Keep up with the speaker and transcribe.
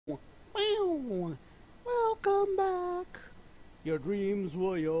Welcome back! Your dreams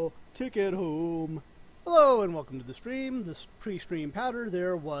were your ticket home. Hello and welcome to the stream. This pre-stream patter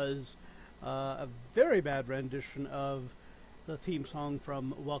there was a very bad rendition of the theme song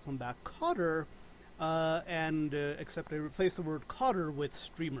from Welcome Back Cotter, except I replaced the word Cotter with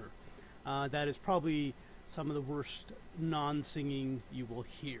streamer. That is probably some of the worst non-singing you will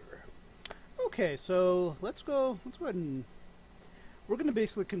hear. Okay, so let's go ahead and we're going to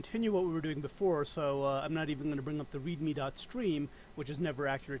basically continue what we were doing before, so I'm not even going to bring up the readme.stream, which is never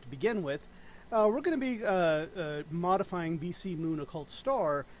accurate to begin with. We're going to be modifying BC Moon Occult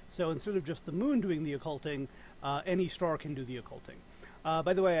Star, so instead of just the moon doing the occulting, any star can do the occulting.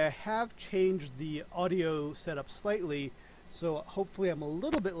 By the way, I have changed the audio setup slightly, so hopefully I'm a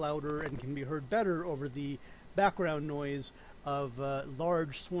little bit louder and can be heard better over the background noise of a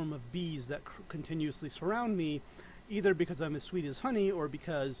large swarm of bees that continuously surround me, either because I'm as sweet as honey or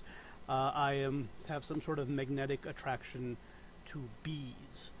because I have some sort of magnetic attraction to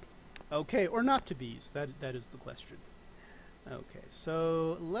bees. Okay, or not to bees, that is the question. Okay,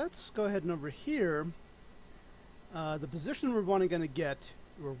 so let's go ahead and over here, the position we're wanting to get,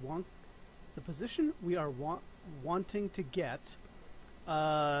 the position we are wanting to get,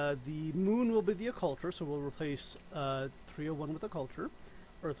 the moon will be the occulter, so we'll replace 301 with occulter.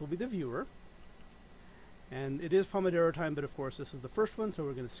 Earth will be the viewer. And it is Pomodoro time, but of course this is the first one, so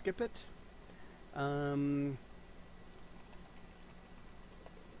we're going to skip it. And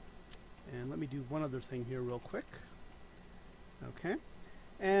let me do one other thing here real quick. Okay.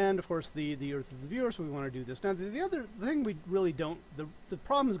 And of course the Earth is the viewer, so we want to do this. Now the other thing we really don't, the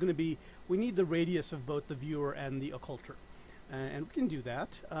problem is going to be we need the radius of both the viewer and the occulter. And we can do that.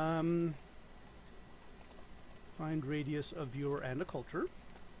 Find radius of viewer and occulter.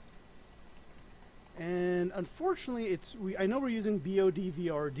 And unfortunately, I know we're using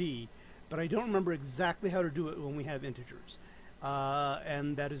BODVRD, but I don't remember exactly how to do it when we have integers.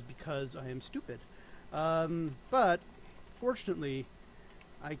 And that is because I am stupid. But fortunately,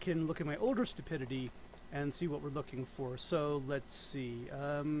 I can look at my older stupidity and see what we're looking for. So let's see.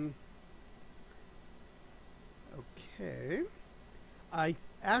 Okay. I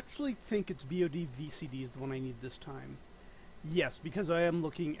actually think it's BODVCD is the one I need this time. Yes, because I am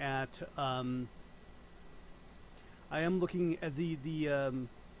looking at the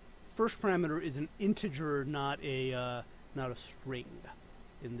first parameter is an integer, not a string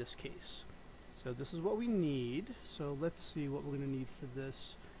in this case. So this is what we need. So let's see what we're going to need for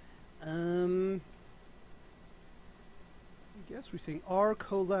this. I guess we're saying R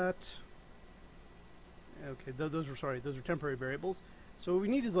colat. Okay, those are temporary variables. So what we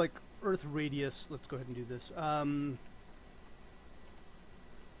need is like Earth radius. Let's go ahead and do this.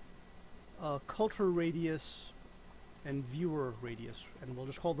 Culture radius and viewer radius, and we'll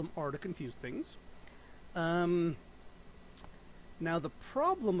just call them R to confuse things. Now the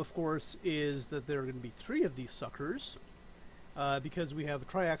problem, of course, is that there are going to be 3 of these suckers, because we have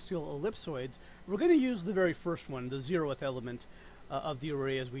triaxial ellipsoids. We're going to use the very first one, the 0th element of the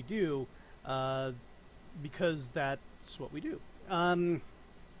array as we do, because that's what we do.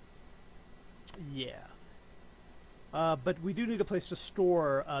 Yeah. But we do need a place to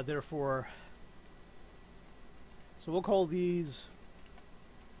store, therefore. So we'll call these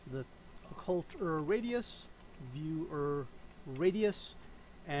the occulter radius, viewer radius,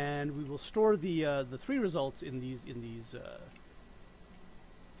 and we will store the 3 results in these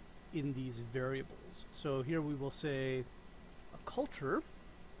variables. So here we will say occulter,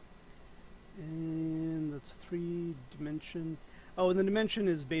 and that's 3 dimension. Oh, and the dimension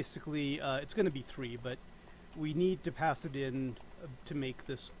is basically it's going to be 3, but we need to pass it in to make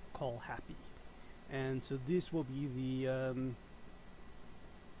this call happy. And so this will be the,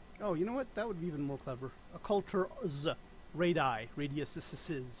 oh, you know what? That would be even more clever. Occulters, radii, radius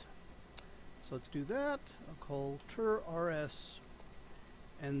is. So let's do that. Occulter, RS,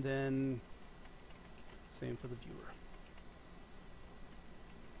 and then same for the viewer.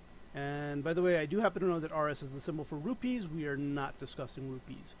 And by the way, I do happen to know that RS is the symbol for rupees. We are not discussing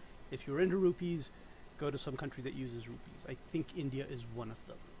rupees. If you're into rupees, go to some country that uses rupees. I think India is one of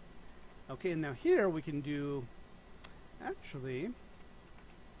them. Okay, and now here we can do, actually,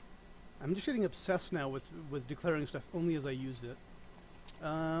 I'm just getting obsessed now with declaring stuff only as I use it.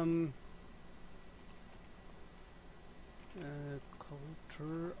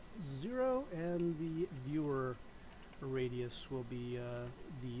 Culture 0, and the viewer radius will be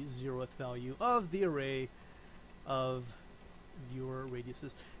the 0th value of the array of viewer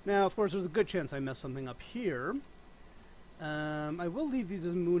radiuses. Now, of course, there's a good chance I mess something up here. I will leave these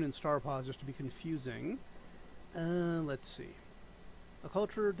as moon and star pause just to be confusing. Let's see.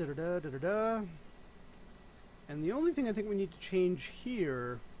 Occulter, da-da-da, da-da-da. And the only thing I think we need to change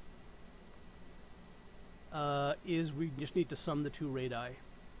here is we just need to sum the two radii.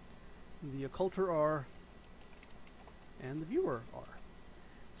 The occulter R and the viewer R.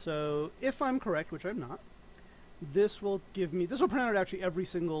 So if I'm correct, which I'm not, this will give me, this will print out actually every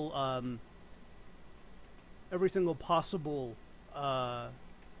single possible,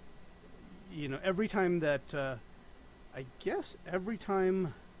 you know, every time that, I guess every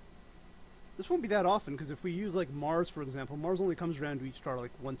time, this won't be that often, because if we use like Mars, for example, Mars only comes around to each star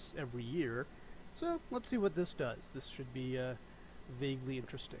like once every year. So let's see what this does. This should be vaguely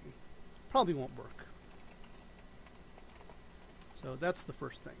interesting. Probably won't work. So that's the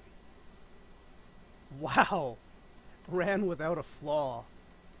first thing. Wow! Ran without a flaw.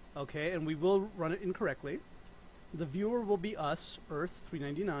 Okay, and we will run it incorrectly. The viewer will be us, Earth,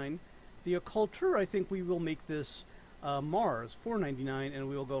 399. The occulter, I think we will make this Mars, 499, and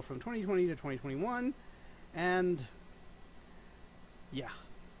we will go from 2020 to 2021. And yeah.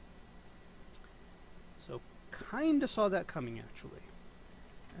 So kind of saw that coming, actually.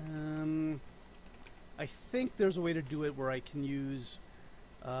 I think there's a way to do it where I can use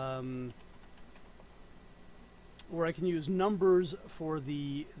numbers for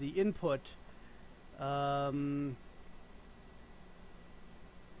the input, or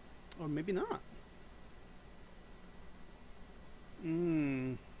maybe not.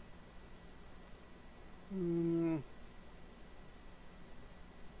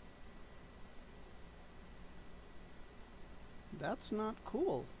 That's not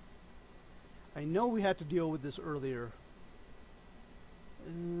cool. I know we had to deal with this earlier.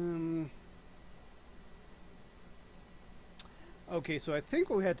 Okay, so I think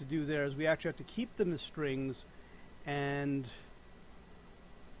what we had to do there is we actually have to keep them as strings, and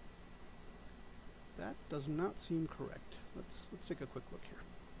that does not seem correct. Let's take a quick look here.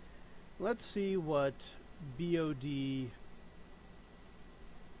 Let's see what BOD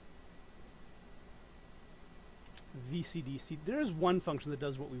VCDC. There is one function that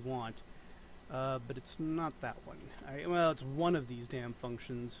does what we want, but it's not that one. Well, it's one of these damn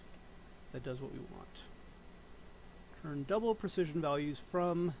functions that does what we want. Turn double precision values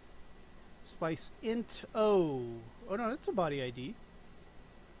from spice int O. Oh no, that's a body ID.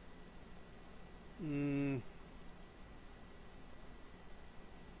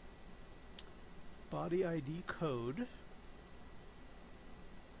 Body ID code.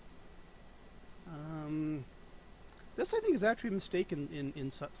 This I think is actually a mistake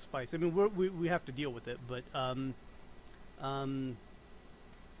in spice. I mean, we have to deal with it, but I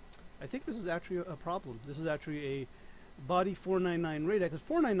think this is actually a problem. This is actually a body 499 radii, because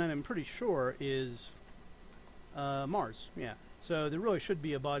 499 I'm pretty sure is Mars. Yeah. So there really should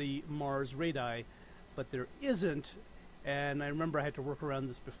be a body Mars radii, but there isn't. And I remember I had to work around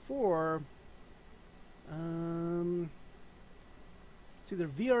this before. It's either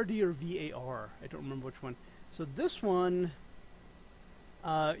VRD or VAR. I don't remember which one. So this one,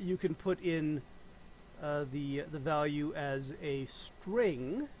 you can put in the value as a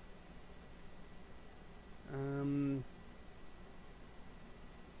string.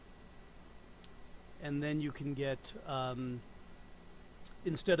 And then you can get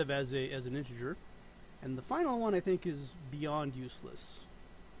instead of as an integer. And the final one I think is beyond useless.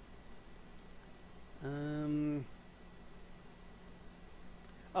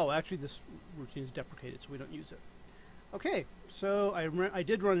 Oh, actually this routine is deprecated, so we don't use it. Okay, so I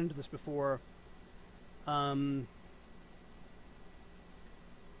did run into this before. So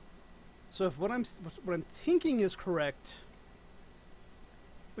if what I'm thinking is correct,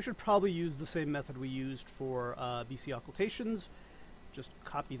 we should probably use the same method we used for BC occultations. Just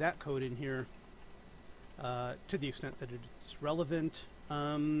copy that code in here to the extent that it's relevant.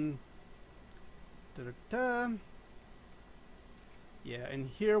 Yeah, and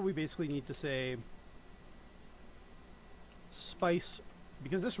here we basically need to say spice,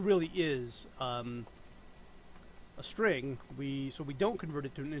 because this really is a string. So we don't convert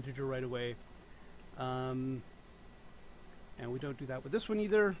it to an integer right away, and we don't do that with this one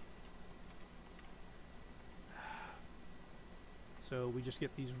either. So we just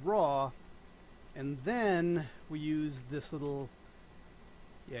get these raw, and then we use this little.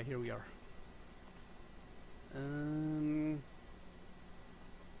 Yeah, here we are.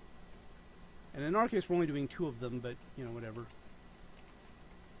 And in our case, we're only doing 2 of them, but, you know, whatever.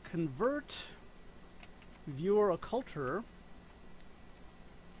 Convert viewer occulter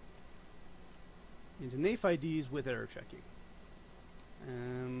into NAIF IDs with error checking.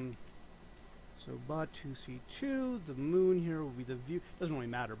 So bot2c2, the moon here will be the view. Doesn't really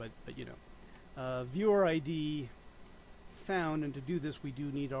matter, but you know. Viewer ID found, and to do this, we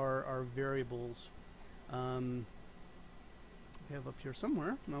do need our variables. We have up here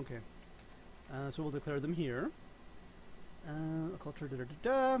somewhere. Okay. So we'll declare them here. Culture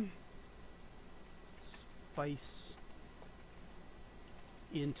spice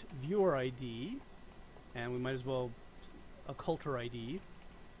int viewer ID, and we might as well a culture ID,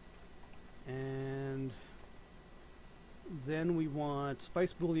 and then we want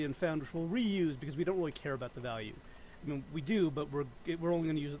spice boolean found, which we'll reuse because we don't really care about the value. I mean, we do, but we're only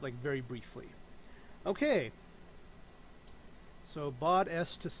going to use it like very briefly. Okay. So bod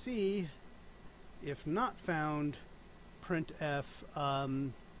s to c, if not found, printf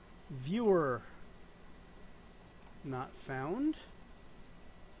viewer not found,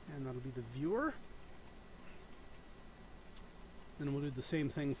 and that'll be the viewer. Then we'll do the same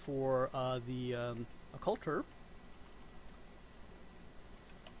thing for the occulter.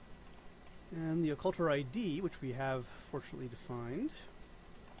 And the occulter ID, which we have fortunately defined.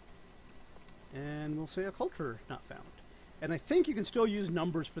 And we'll say occulter not found. And I think you can still use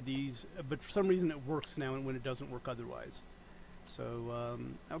numbers for these, but for some reason it works now and when it doesn't work otherwise. So,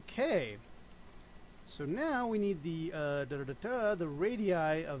 okay. So now we need the the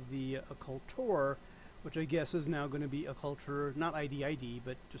radii of the occultor, which I guess is now going to be occulter, not ID,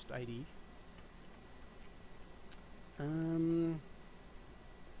 but just ID.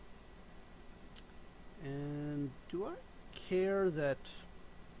 And do I care that...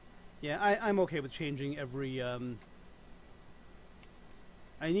 Yeah, I'm okay with changing every...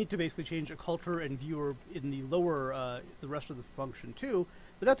 I need to basically change occulter and viewer in the lower, the rest of the function too,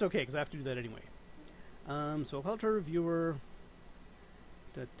 but that's okay because I have to do that anyway. So occulter, viewer...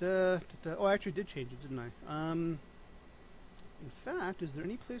 Oh, I actually did change it, didn't I? In fact, is there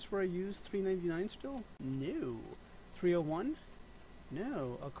any place where I use 399 still? No. 301?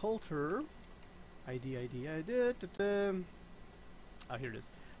 No. Occulter... ID. Oh, here it is.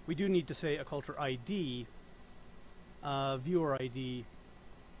 We do need to say occulter ID, viewer ID,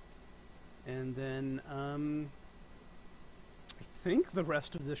 and then I think the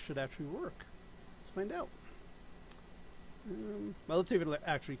rest of this should actually work. Let's find out. Well, let's see if it'll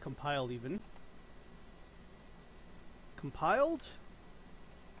actually compile even. Compiled?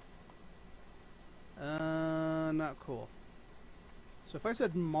 Not cool. So if I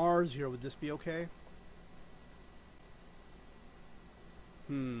said Mars here, would this be okay?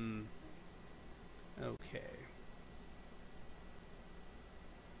 Okay.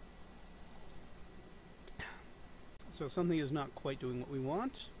 So something is not quite doing what we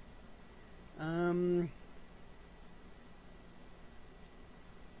want.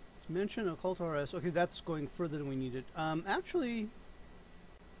 Mention occult RS. Okay, that's going further than we needed. Actually,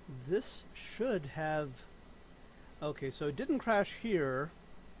 this should have... Okay, so it didn't crash here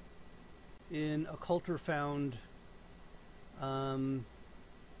in occulter found.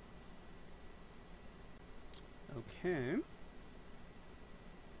 Okay.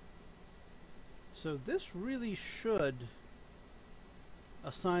 So this really should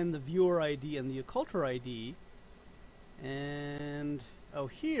assign the viewer ID and the occulter ID. And oh,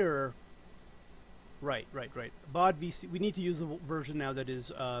 here, right. Bod VC. We need to use the version now that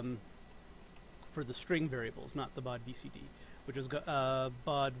is for the string variables, not the bod VCD, which is bod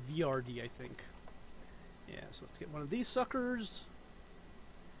VRD, I think. Yeah. So let's get one of these suckers,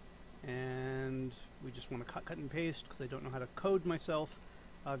 and we just want to cut and paste because I don't know how to code myself,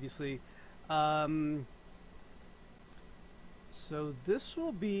 obviously. So this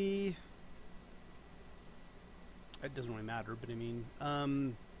will be. It doesn't really matter, but I mean,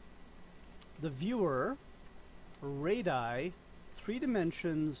 the viewer, radii, 3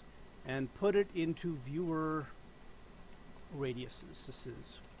 dimensions, and put it into viewer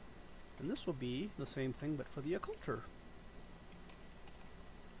radiuses. And this will be the same thing, but for the occulter.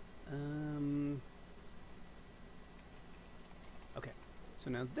 Okay,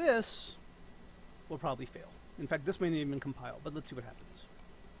 so now this will probably fail. In fact, this may not even compile, but let's see what happens.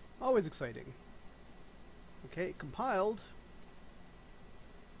 Always exciting. Okay, compiled.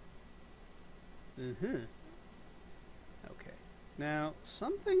 Okay. Now,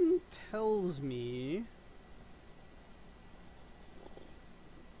 something tells me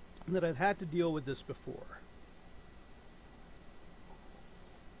that I've had to deal with this before.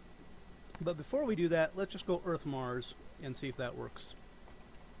 But before we do that, let's just go Earth Mars and see if that works.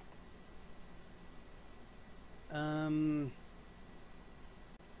 Okay.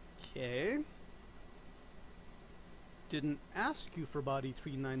 Didn't ask you for body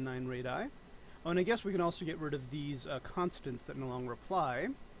 399 radii. Oh, and I guess we can also get rid of these constants that no longer apply.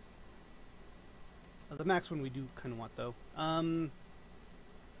 The max one we do kind of want, though.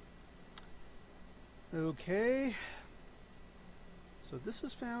 Okay. So this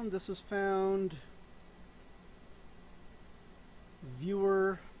is found, this is found.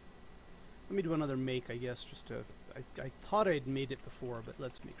 viewer. Let me do another make, I guess, just to... I thought I'd made it before, but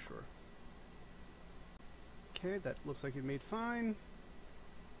let's make sure. Okay, that looks like it made fine.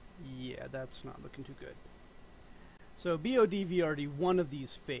 Yeah, that's not looking too good. So BODVRD, one of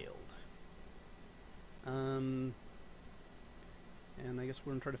these failed. And I guess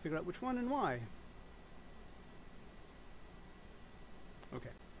we're going to try to figure out which one and why. Okay.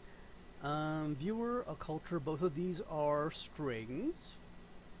 Viewer, a culture, both of these are strings.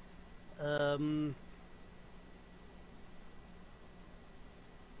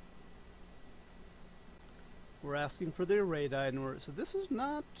 We're asking for the array die, and so this is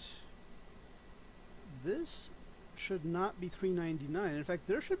not... This should not be 399. In fact,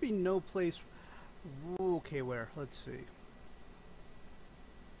 there should be no place... Okay, where? Let's see.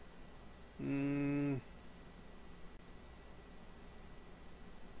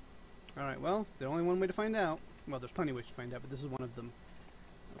 Alright, well, there's only one way to find out. Well, there's plenty of ways to find out, but this is one of them.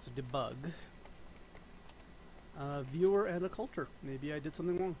 Let's debug. Viewer and a culture. Maybe I did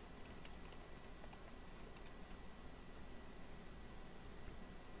something wrong.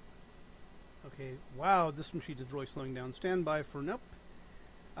 Okay, wow, this machine is really slowing down. Stand by for nope.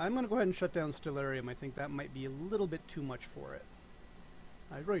 I'm going to go ahead and shut down Stellarium. I think that might be a little bit too much for it.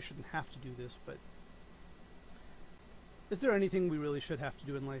 I really shouldn't have to do this, but... Is there anything we really should have to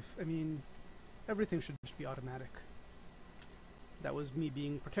do in life? I mean, everything should just be automatic. That was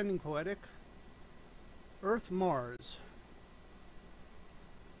me pretending poetic. Earth, Mars.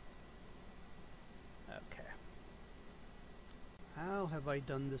 Okay. How have I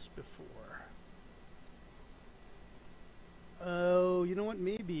done this before? Oh, you know what?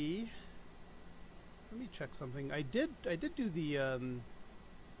 Maybe. Let me check something. I did do the.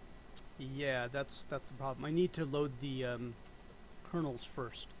 Yeah, that's the problem. I need to load the kernels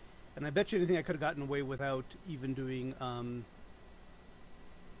first, and I bet you anything I could have gotten away without even doing.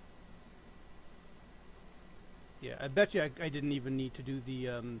 Yeah, I bet you I didn't even need to do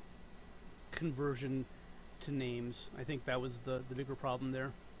the conversion to names. I think that was the bigger problem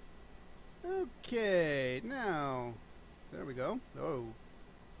there. Okay, now. There we go. Oh.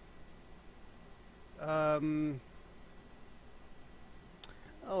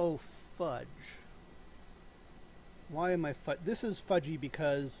 Oh, fudge. Why am I fudge? This is fudgy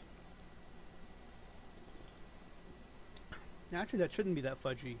because... Actually, that shouldn't be that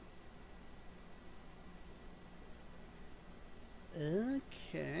fudgy.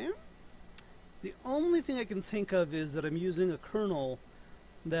 Okay. The only thing I can think of is that I'm using a kernel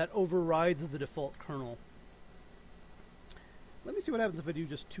that overrides the default kernel. Let me see what happens if I do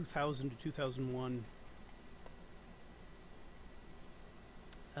just 2000 to 2001.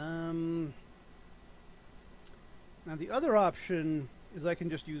 Now the other option is I can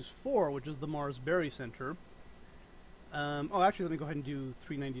just use 4, which is the Mars Berry Center. Oh, actually, let me go ahead and do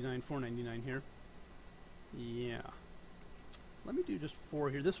 399, 499 here. Yeah. Let me do just 4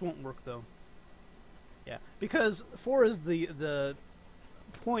 here. This won't work, though. Yeah, because 4 is the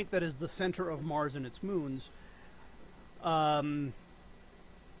point that is the center of Mars and its moons. It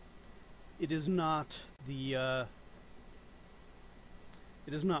is not the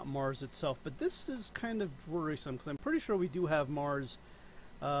it is not Mars itself, but this is kind of worrisome because I'm pretty sure we do have Mars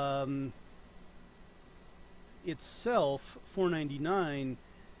itself 499.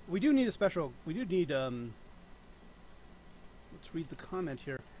 We do need a special. We do need let's read the comment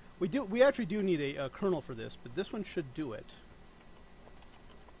here. We actually do need a kernel for this, but this one should do it.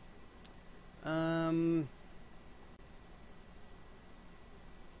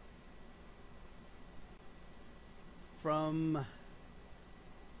 From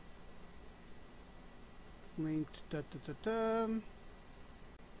linked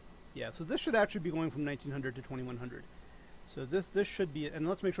yeah, so this should actually be going from 1900 to 2100. So this should be, and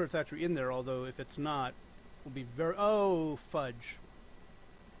let's make sure it's actually in there, although if it's not, we'll be very, oh, fudge.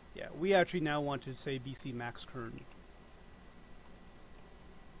 Yeah, we actually now want to say BC max kern.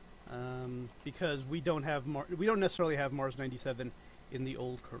 Because we don't necessarily have Mars 97 in the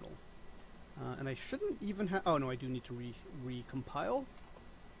old kernel. And I shouldn't even have... Oh, no, I do need to recompile.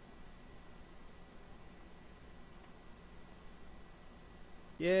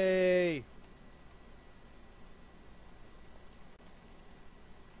 Yay!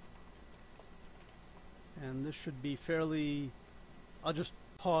 And this should be fairly... I'll just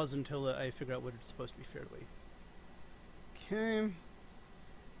pause until I figure out what it's supposed to be fairly. Okay.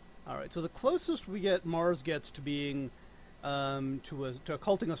 Alright, so the closest Mars gets to being... to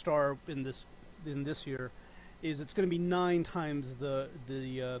occulting a star in this year is it's going to be 9 times the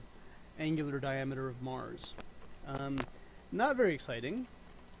angular diameter of Mars. Not very exciting,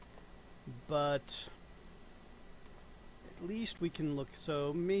 but at least we can look.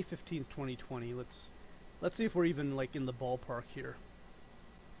 So May 15th, 2020. Let's see if we're even like in the ballpark here.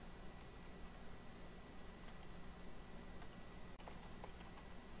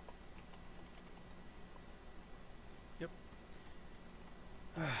 Yep.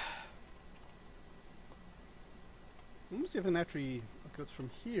 Let me see if I can actually look at this from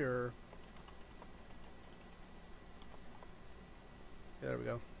here. There we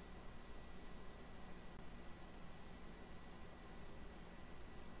go.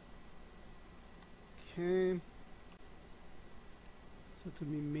 Okay. So it's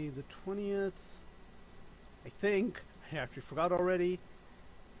going to be May the 20th. I think. I actually forgot already.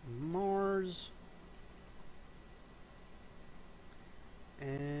 Mars.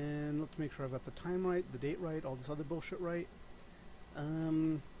 And let's make sure I've got the time right, the date right, all this other bullshit right.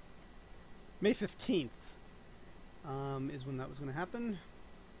 May 15th is when that was going to happen.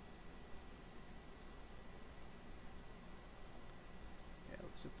 Yeah,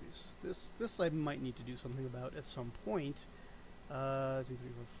 let's get these. This I might need to do something about at some point. 2, 3,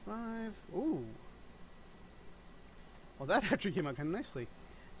 4, 5. Ooh. Well, that actually came out kind of nicely.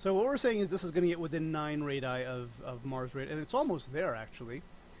 So what we're saying is this is going to get within 9 radii of Mars radii, and it's almost there actually.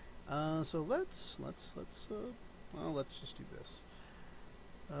 So let's just do this.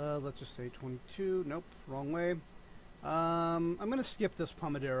 Let's just say 22. Nope, wrong way. I'm going to skip this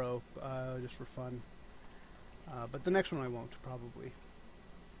Pomodoro just for fun, but the next one I won't probably.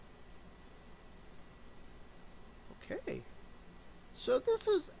 Okay. So this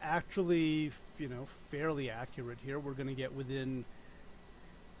is actually, you know, fairly accurate here. We're going to get within.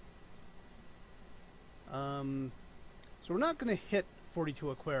 So we're not going to hit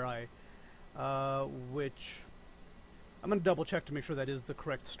 42 Aquarii, which I'm going to double check to make sure that is the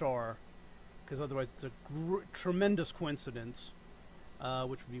correct star, because otherwise it's a tremendous coincidence,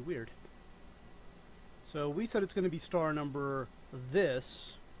 which would be weird. So we said it's going to be star number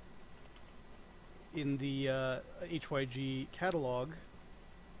this in the HYG catalog,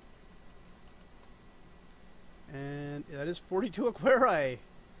 and that is 42 Aquarii.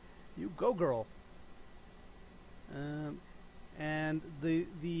 You go, girl. And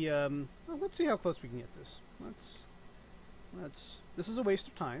well, let's see how close we can get this. This is a waste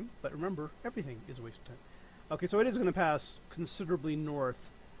of time, but remember, everything is a waste of time. Okay, so it is going to pass considerably north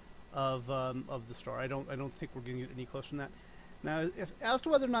of the star. I don't think we're getting any closer than that. Now, as to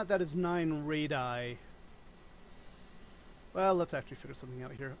whether or not that is 9 radii, well, let's actually figure something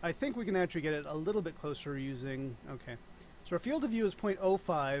out here. I think we can actually get it a little bit closer using. Okay, so our field of view is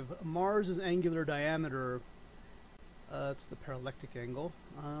 0.05. Mars' angular diameter. It's the parallactic angle.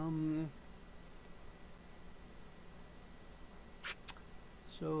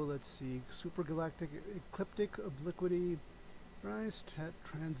 So let's see, supergalactic ecliptic obliquity, rise,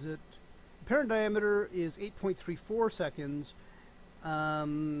 transit. Apparent diameter is 8.34 seconds.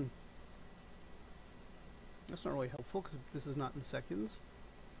 That's not really helpful because this is not in seconds.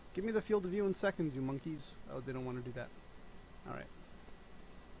 Give me the field of view in seconds, you monkeys. Oh, they don't want to do that. All right.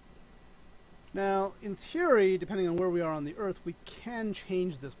 Now, in theory, depending on where we are on the Earth, we can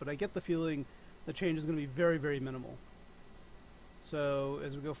change this, but I get the feeling the change is going to be very, very minimal. So,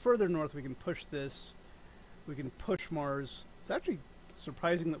 as we go further north, we can push this. We can push Mars. It's actually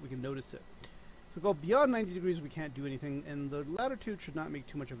surprising that we can notice it. If we go beyond 90 degrees, we can't do anything, and the latitude should not make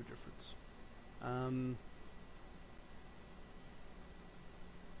too much of a difference.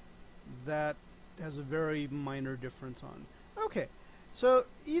 That has a very minor difference on. Okay. So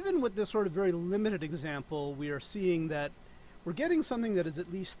even with this sort of very limited example, we are seeing that we're getting something that is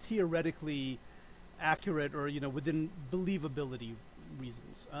at least theoretically accurate, or, you know, within believability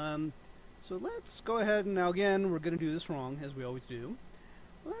reasons. So let's go ahead and now again, we're going to do this wrong, as we always do.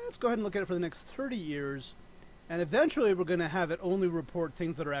 Let's go ahead and look at it for the next 30 years, and eventually we're going to have it only report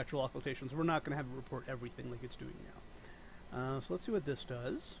things that are actual occultations. We're not going to have it report everything like it's doing now. So let's see what this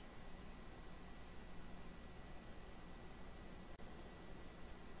does.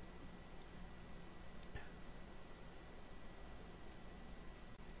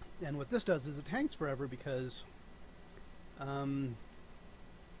 And what this does is it hangs forever because we're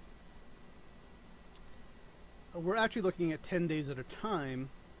actually looking at 10 days at a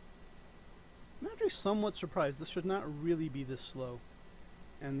time. I'm actually somewhat surprised. This should not really be this slow.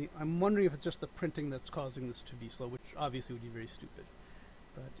 And I'm wondering if it's just the printing that's causing this to be slow, which obviously would be very stupid.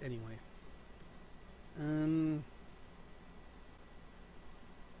 But anyway.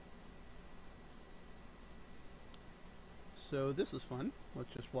 So this is fun.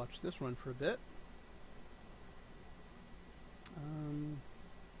 Let's just watch this run for a bit.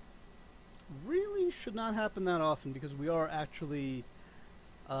 Really should not happen that often because we are actually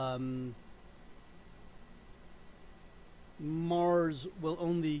Mars will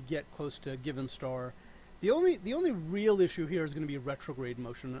only get close to a given star. The only real issue here is going to be retrograde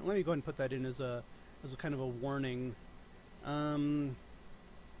motion. Let me go ahead and put that in as a kind of a warning. Okay.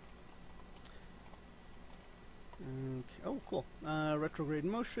 Oh, cool. Retrograde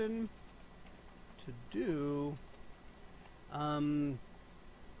motion to do.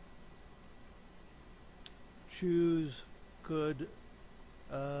 Choose good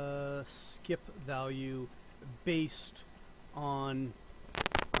skip value based on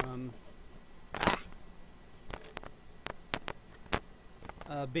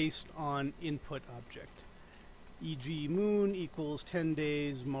based on input object. E.g. Moon equals 10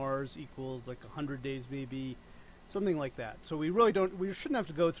 days, Mars equals like 100 days maybe, something like that. So we shouldn't have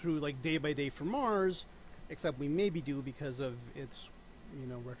to go through like day by day for Mars, except we maybe do because of its,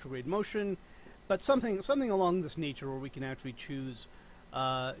 retrograde motion, but something along this nature where we can actually choose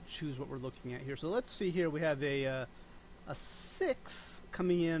what we're looking at here. So let's see here, we have a 6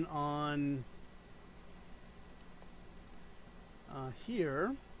 coming in on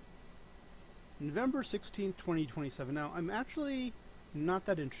here, November 16th, 2027. Now, I'm actually not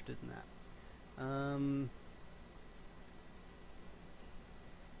that interested in that.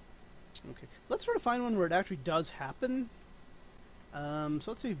 Okay, let's try to find one where it actually does happen. So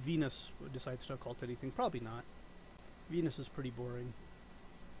let's say Venus decides to occult anything. Probably not. Venus is pretty boring.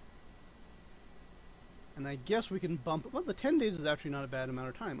 And I guess we can bump... Well, the 10 days is actually not a bad amount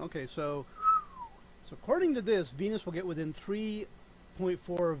of time. Okay, so according to this, Venus will get within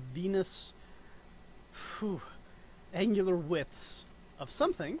 3.4 Venus angular widths of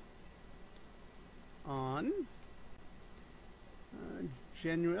something on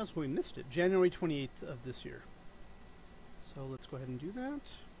January... That's why we missed it. January 28th of this year. So let's go ahead and do that.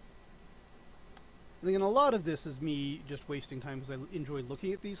 And again, a lot of this is me just wasting time because I enjoy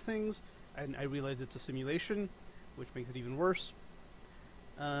looking at these things, and I realize it's a simulation, which makes it even worse.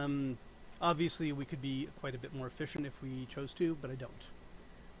 Obviously, we could be quite a bit more efficient if we chose to, but I don't.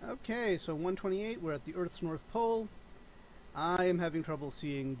 Okay, so 128, we're at the Earth's North Pole. I am having trouble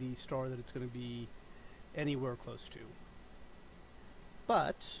seeing the star that it's going to be anywhere close to.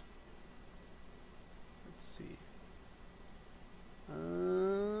 But, let's see.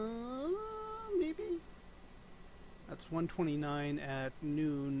 Maybe? That's 129 at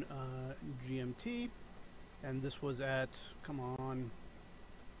noon GMT. And this was at, come on,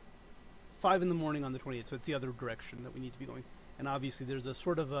 5 in the morning on the 28th, so it's the other direction that we need to be going. And obviously there's a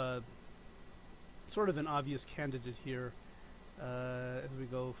sort of an obvious candidate here as we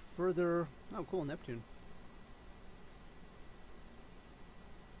go further. Oh, cool, Neptune.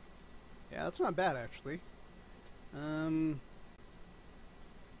 Yeah, that's not bad actually.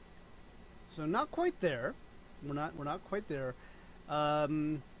 So not quite there. We're not quite there. I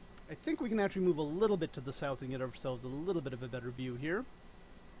think we can actually move a little bit to the south and get ourselves a little bit of a better view here.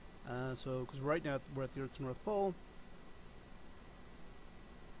 So, because right now we're at the Earth's North Pole.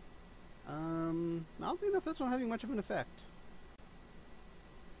 Oddly enough, that's not having much of an effect.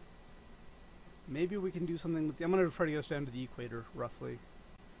 Maybe we can do something with the... I'm going to try to get us down to the equator, roughly.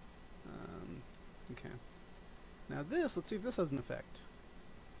 Okay. Now this, let's see if this has an effect.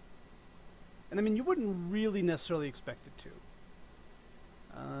 And I mean, you wouldn't really necessarily expect it to.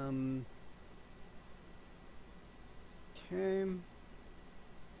 Okay. And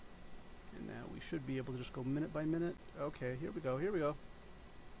now we should be able to just go minute by minute. Okay, here we go, here we go.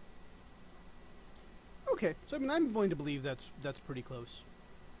 Okay, so I mean, I'm going to believe that's pretty close.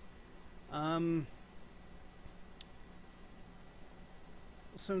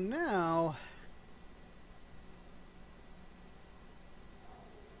 So now...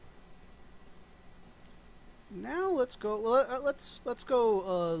 Now let's go. Well, let's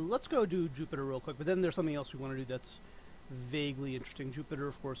go do Jupiter real quick. But then there's something else we want to do that's vaguely interesting. Jupiter,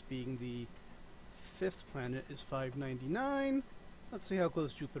 of course, being the 5th planet, is 599. Let's see how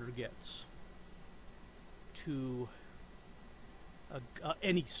close Jupiter gets to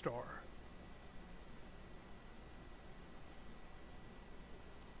any star.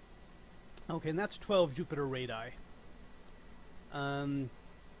 Okay, and that's 12 Jupiter radii.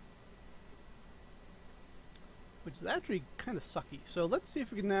 Which is actually kind of sucky. So let's see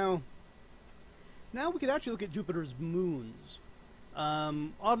if we can now we could actually look at Jupiter's moons.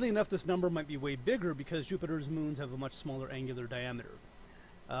 Oddly enough, this number might be way bigger because Jupiter's moons have a much smaller angular diameter.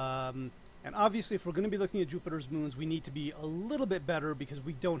 And obviously, if we're going to be looking at Jupiter's moons, we need to be a little bit better because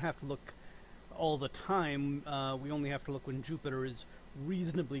we don't have to look all the time. We only have to look when Jupiter is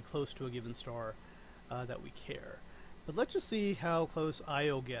reasonably close to a given star that we care. But let's just see how close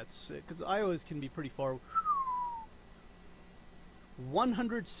Io gets, because Io can be pretty far.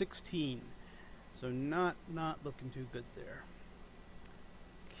 116. So not looking too good there.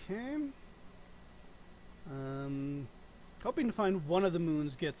 Okay. Hoping to find one of the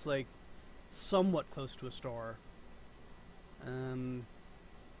moons gets like somewhat close to a star. And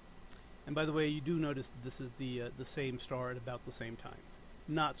by the way, you do notice that this is the same star at about the same time.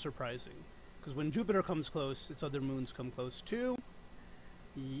 Not surprising, because when Jupiter comes close, its other moons come close too.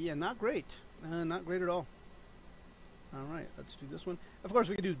 Yeah, not great. Not great at all. All right, let's do this one. Of course,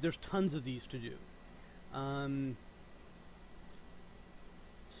 we could do. There's tons of these to do.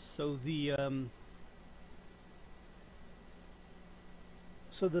 So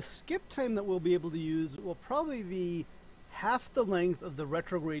the skip time that we'll be able to use will probably be half the length of the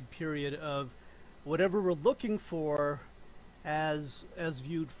retrograde period of whatever we're looking for as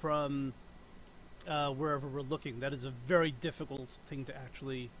viewed from wherever we're looking. That is a very difficult thing to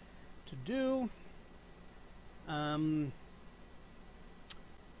actually to do. Come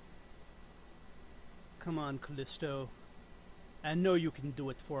on, Callisto. I know you can do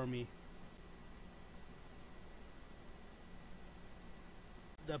it for me.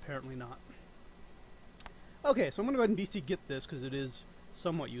 Apparently not. Okay, so I'm going to go ahead and BC get this because it is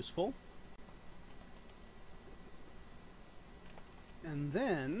somewhat useful. And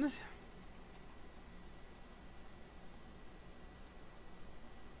then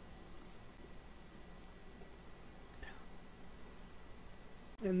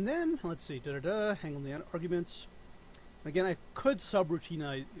let's see, handle the arguments. Again, I could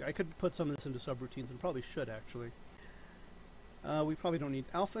subroutine. I could put some of this into subroutines, and probably should actually. We probably don't need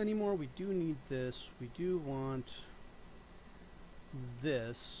alpha anymore. We do need this. We do want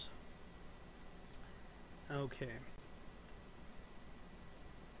this. Okay.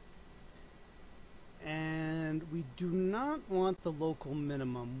 And we do not want the local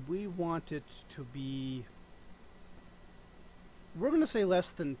minimum. We want it to be... We're going to say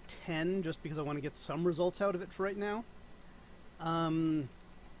less than 10, just because I want to get some results out of it for right now. And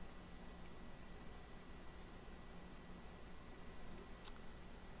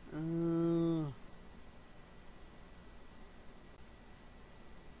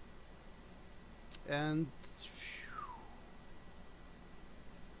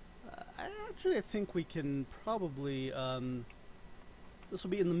I think we can probably this will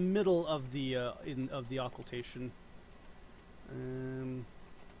be in the middle of the occultation.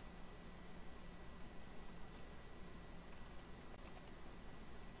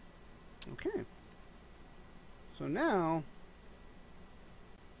 Okay. So now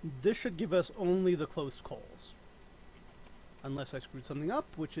this should give us only the close calls, unless I screwed something up,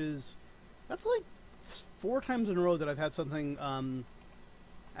 which is that's like 4 times in a row that I've had something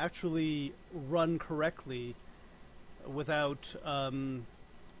actually run correctly without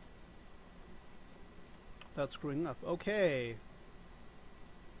screwing up. Okay.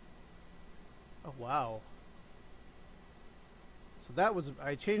 Oh wow. So that was,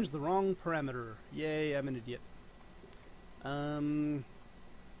 I changed the wrong parameter. Yay, I'm an idiot.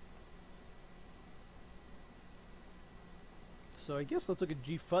 So I guess let's look at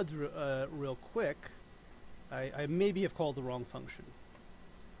gfuds real quick. I maybe have called the wrong function.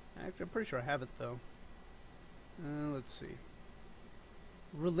 Actually, I'm pretty sure I have it though. Let's see.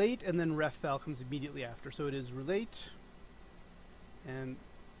 Relate and then refval comes immediately after. So it is relate, and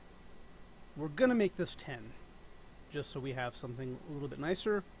we're gonna make this 10, just so we have something a little bit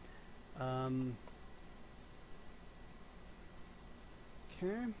nicer.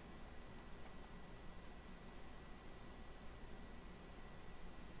 Okay.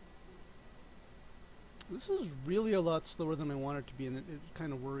 This is really a lot slower than I want it to be, and it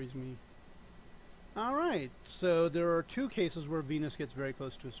kind of worries me. Alright, so there are 2 cases where Venus gets very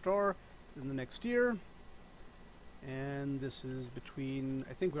close to a star in the next year. And this is between,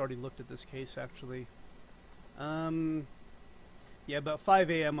 I think we already looked at this case actually. Yeah, about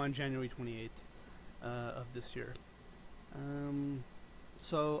 5 a.m. on January 28th of this year.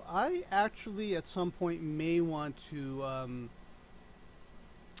 So I actually at some point may want to,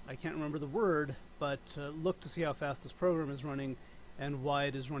 I can't remember the word, but look to see how fast this program is running and why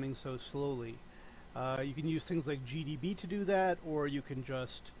it is running so slowly. You can use things like GDB to do that, or you can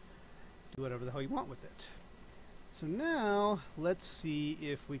just do whatever the hell you want with it. So now, let's see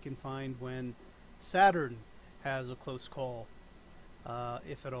if we can find when Saturn has a close call,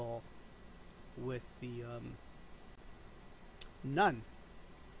 if at all, with the none.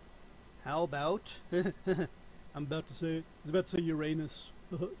 How about, I was about to say Uranus.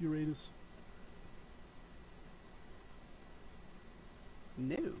 Uranus.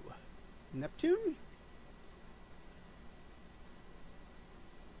 No. Neptune?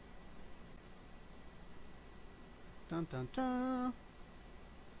 Dun dun dun.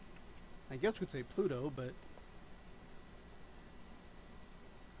 I guess we could say Pluto, but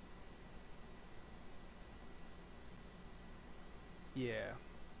yeah.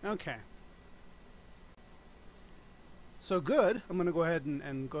 Okay. So good. I'm going to go ahead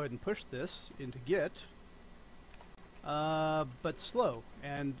and push this into Git. But slow.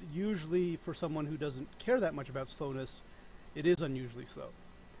 And usually for someone who doesn't care that much about slowness, it is unusually slow.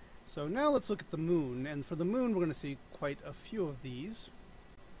 So now let's look at the moon. And for the moon, we're going to see quite a few of these.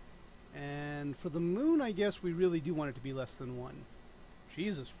 And for the moon, I guess we really do want it to be less than 1.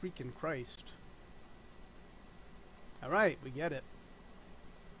 Jesus freaking Christ. Alright, we get it.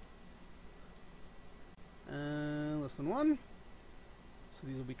 Less than 1. So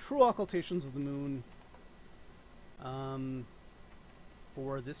these will be true occultations of the moon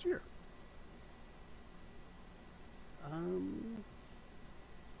for this year.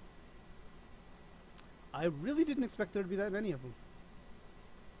 I really didn't expect there to be that many of them.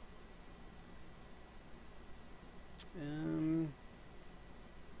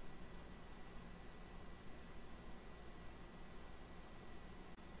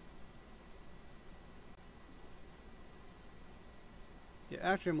 Yeah,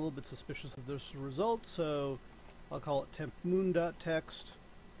 actually I'm a little bit suspicious of this result, so I'll call it tempmoon.txt. There's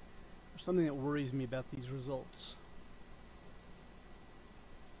something that worries me about these results.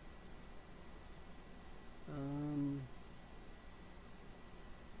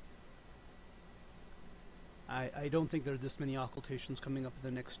 I don't think there are this many occultations coming up in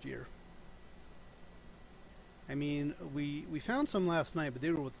the next year. I mean, we found some last night, but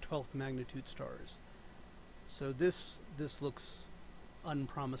they were with 12th magnitude stars. So this looks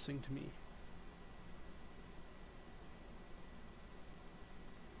unpromising to me.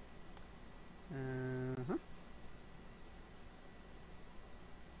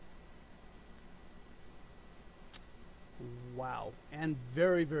 Wow, and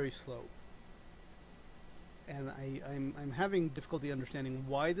very, very slow. And I'm having difficulty understanding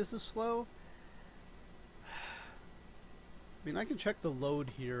why this is slow. I mean, I can check the load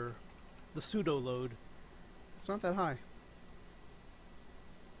here, the pseudo load. It's not that high.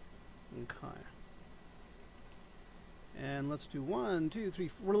 Okay. And let's do 1, 2, 3,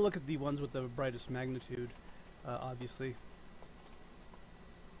 4. We're gonna look at the ones with the brightest magnitude, obviously.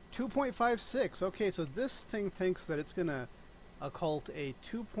 2.56. Okay, so this thing thinks that it's gonna occult a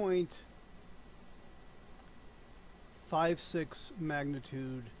 2.56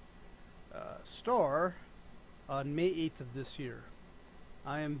 magnitude star on May 8th of this year.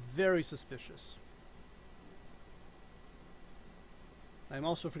 I am very suspicious. I'm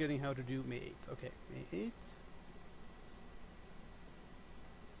also forgetting how to do May 8th. Okay, May 8th.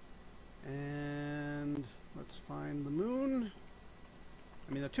 And let's find the moon.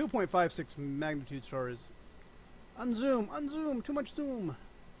 I mean, a 2.56 magnitude star is... Unzoom! Unzoom! Too much zoom!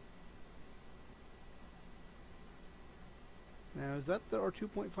 Now, is that our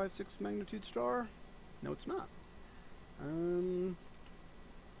 2.56 magnitude star? No, it's not.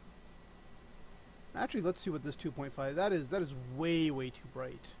 Actually, let's see what this 2.5... That is way, way too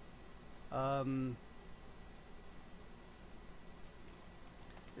bright.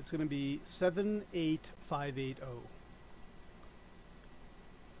 It's going to be 78580.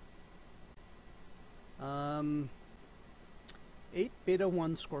 8 beta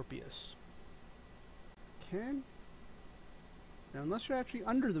 1 Scorpius. Okay. Now, unless you're actually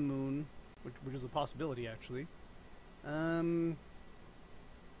under the moon, which is a possibility, actually.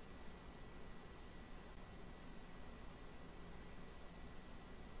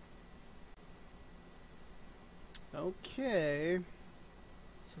 Okay.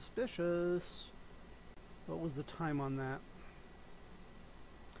 Suspicious. What was the time on that?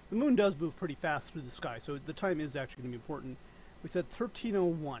 The moon does move pretty fast through the sky, so the time is actually going to be important. We said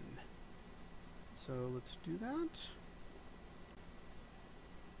 1301. So let's do that.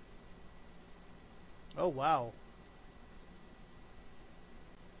 Oh, wow.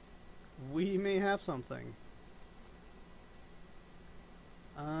 We may have something.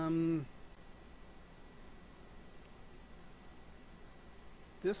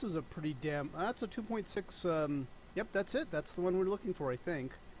 This is a pretty damn... That's a 2.6... Yep, that's it. That's the one we're looking for, I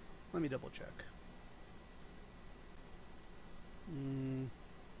think. Let me double check.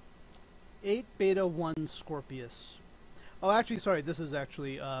 8 beta 1 Scorpius. Oh, actually, sorry. This is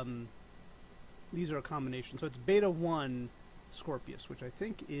actually... these are a combination. So it's beta 1 Scorpius, which I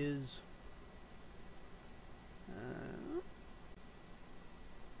think is...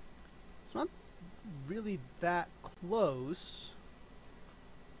 it's not really that close,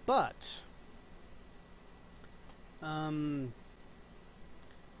 but the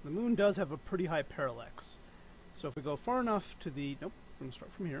moon does have a pretty high parallax. So if we go far enough to the... Nope, I'm going to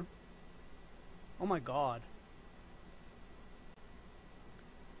start from here. Oh my god.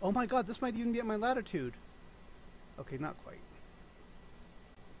 Oh my god, this might even be at my latitude. Okay, not quite.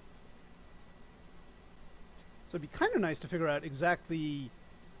 So it'd be kind of nice to figure out exactly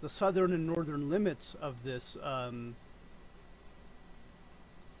the southern and northern limits of this, not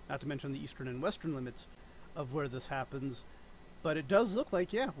to mention the eastern and western limits of where this happens. But it does look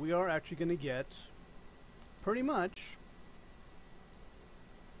like, yeah, we are actually going to get pretty much...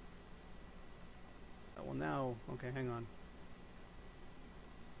 Oh, well now, okay, hang on.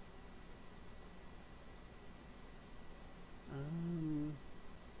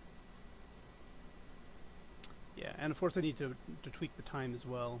 Yeah, and of course I need to tweak the time as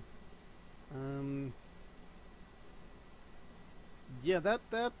well. Yeah,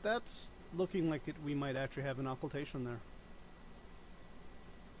 that's looking like we might actually have an occultation there.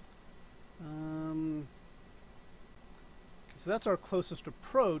 Okay, so that's our closest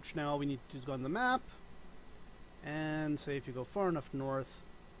approach. Now all we need to do is go on the map and say if you go far enough north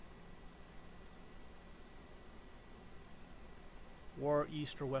or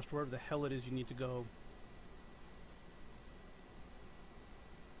east or west, wherever the hell it is you need to go.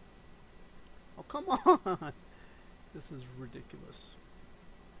 Oh, come on! This is ridiculous.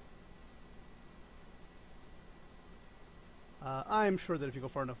 I'm sure that if you go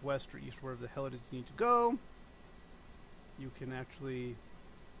far enough west or east, wherever the hell it is you need to go, you can actually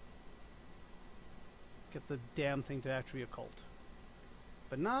get the damn thing to actually occult.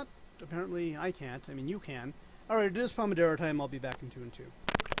 But not, apparently, I can't. I mean, you can. Alright, it is Pomodoro time. I'll be back in 2 and 2.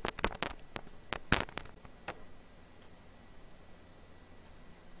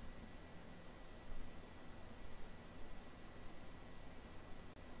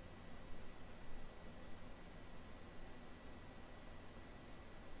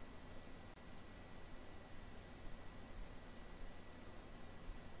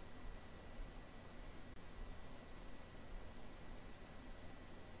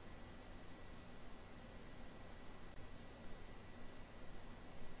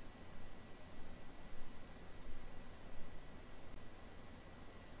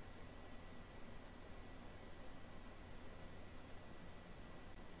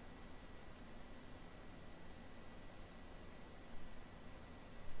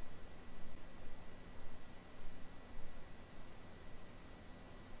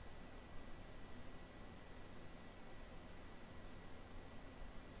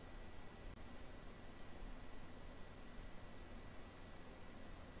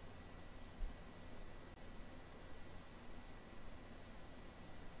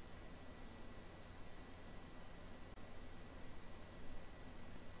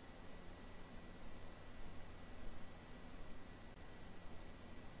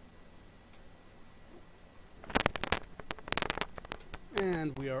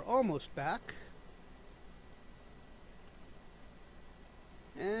 And we are almost back.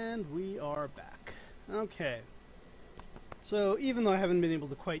 And we are back. Okay. So even though I haven't been able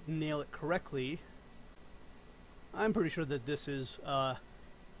to quite nail it correctly, I'm pretty sure that this is an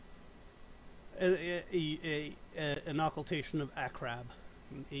occultation of Acrab,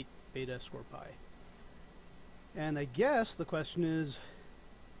 8 beta square pi. And I guess the question is,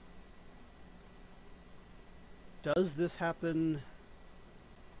 does this happen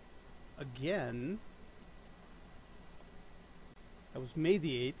again? That was May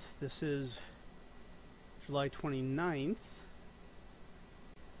the 8th. This is July 29th.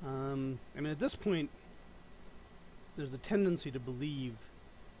 I mean, at this point, there's a tendency to believe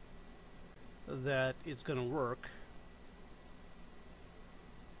that it's going to work.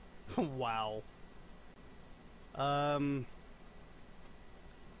 Wow. So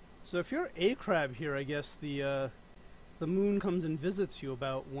if you're a crab here, I guess the moon comes and visits you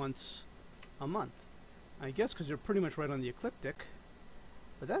about once a month. I guess because you're pretty much right on the ecliptic.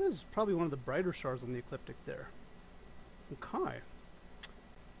 But that is probably one of the brighter stars on the ecliptic there. Okay.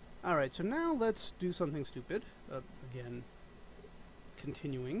 Alright, so now let's do something stupid. Again,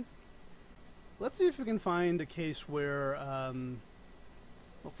 continuing. Let's see if we can find a case where,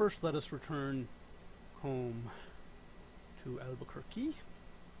 well, first let us return home to Albuquerque.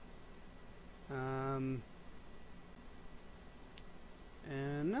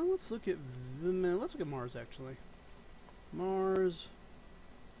 And now let's look at Mars, actually. Mars.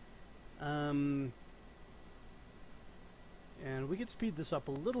 And we could speed this up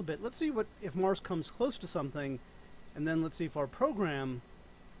a little bit. Let's see if Mars comes close to something, and then let's see if our program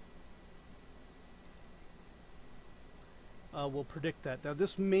will predict that. Now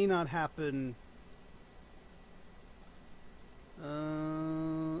this may not happen.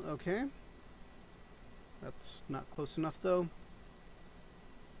 Okay. That's not close enough though.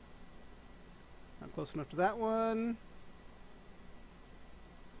 Not close enough to that one.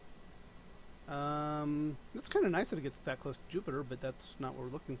 It's kind of nice that it gets that close to Jupiter, but that's not what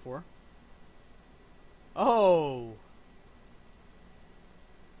we're looking for. Oh!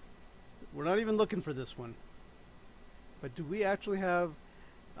 We're not even looking for this one. But do we actually have...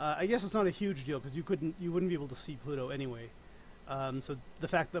 I guess it's not a huge deal, because you wouldn't be able to see Pluto anyway. So the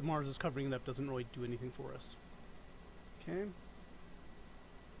fact that Mars is covering it up doesn't really do anything for us. Okay.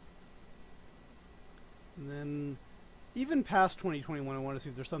 And then, even past 2021, I want to see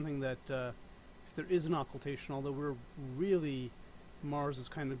if there's something that... if there is an occultation, although we're really... Mars is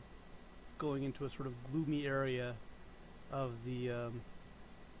kind of going into a sort of gloomy area of the...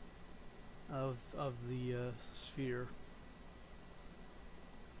 of the sphere.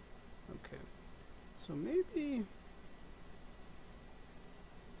 Okay, so maybe...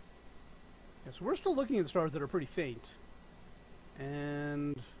 Yeah, so we're still looking at stars that are pretty faint.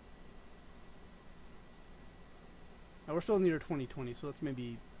 And... Now we're still in the year 2020, so let's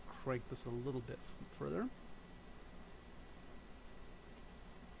maybe crank this a little bit further.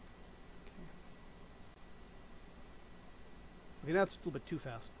 Okay, now it's a little bit too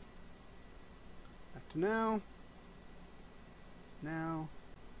fast. Back to now. Now.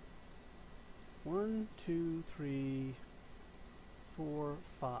 1, 2, 3, 4,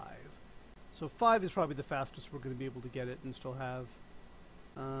 5. So 5 is probably the fastest we're going to be able to get it and still have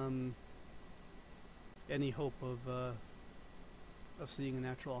any hope of seeing a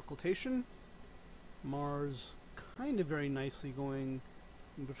natural occultation. Mars kind of very nicely going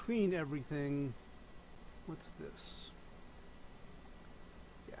in between everything. What's this?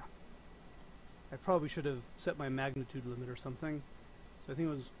 Yeah. I probably should have set my magnitude limit or something. So I think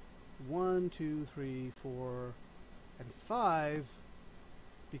it was 1, 2, 3, 4, and 5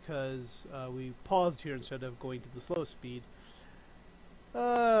 because we paused here instead of going to the slow speed.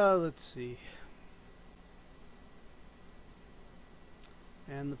 Let's see.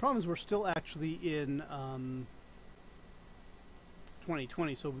 And the problem is we're still actually in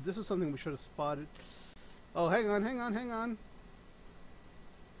 2020, so this is something we should have spotted. Oh, hang on. Hang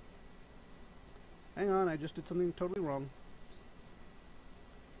on, I just did something totally wrong.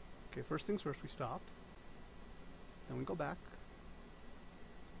 Okay, first things first, we stop. Then we go back.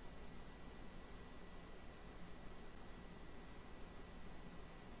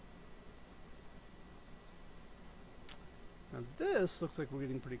 Now this looks like we're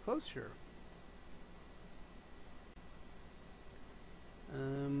getting pretty close here.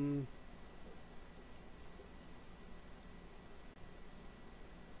 And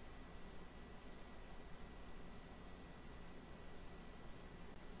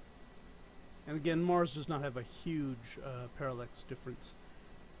again, Mars does not have a huge parallax difference,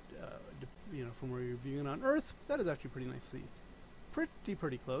 you know, from where you're viewing it on Earth. That is actually pretty nicely,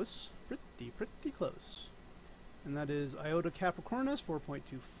 pretty close, pretty close. And that is Iota Capricornus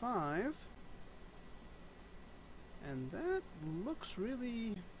 4.25. And that looks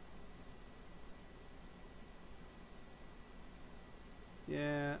really...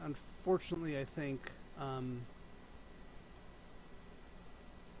 Yeah, unfortunately, I think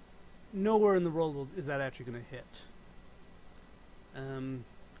nowhere in the world is that actually going to hit.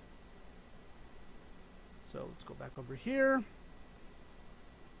 So let's go back over here.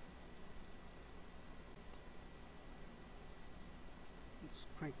 Let's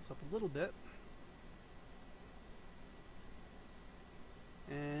crank this up a little bit.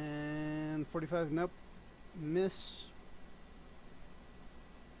 And 45, nope, miss.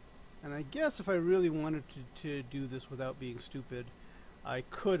 And I guess if I really wanted to do this without being stupid, I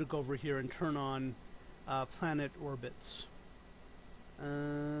could go over here and turn on planet orbits.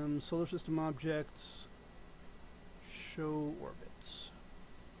 Solar system objects, show orbits.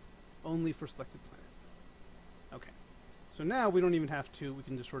 Only for selected planet. Okay. So now we don't even have to, we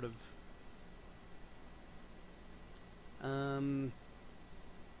can just sort of...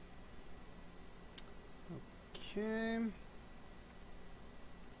 Okay.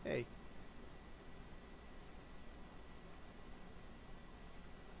 Hey.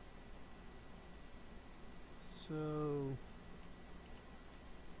 So,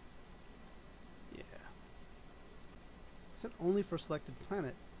 yeah. Is it only for selected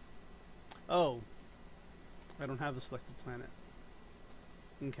planet? Oh. I don't have the selected planet.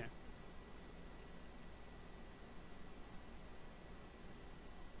 Okay.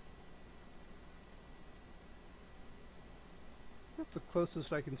 That's the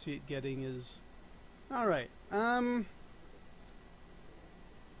closest I can see it getting is... Alright,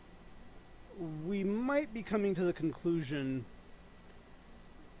 we might be coming to the conclusion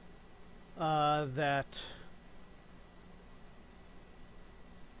that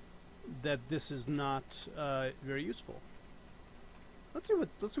that this is not very useful. Let's see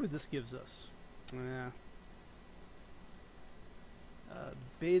what this gives us.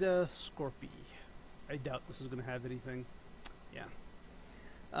 Beta Scorpii. I doubt this is going to have anything. Yeah.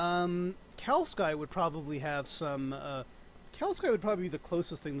 Calsky would probably have some. Calsky would probably be the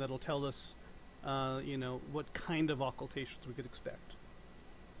closest thing that'll tell us, you know, what kind of occultations we could expect.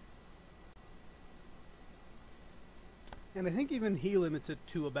 And I think even he limits it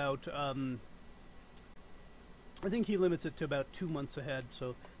to about. I think he limits it to about 2 months ahead.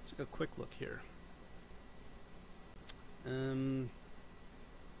 So let's take a quick look here.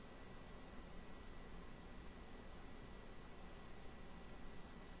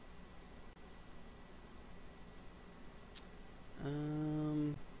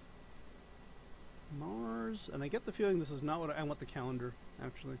 Mars, and I get the feeling this is not what I want the calendar,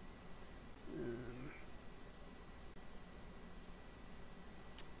 actually.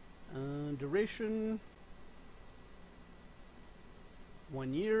 Duration,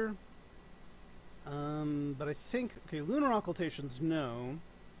 1 year. But I think, okay, lunar occultations, no.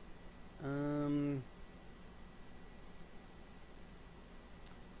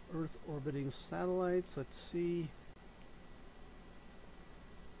 Earth orbiting satellites, let's see.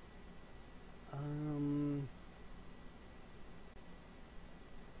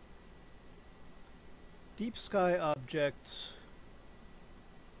 Deep sky objects,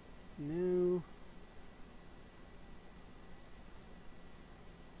 no.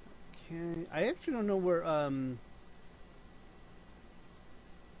 Okay, I actually don't know where, I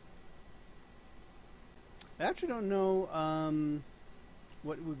actually don't know,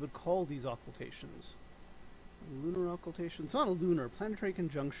 what we would call these occultations. Lunar occultations, not a lunar, planetary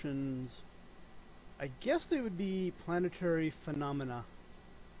conjunctions. I guess they would be planetary phenomena.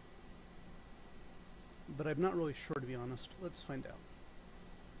 But I'm not really sure, to be honest. Let's find out.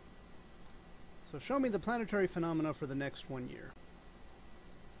 So show me the planetary phenomena for the next 1 year.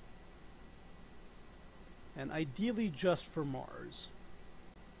 And ideally just for Mars.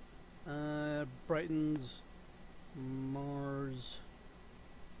 Brightens Mars.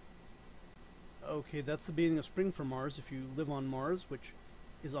 Okay, that's the beginning of spring for Mars if you live on Mars, which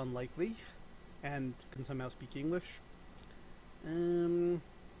is unlikely, and can somehow speak English.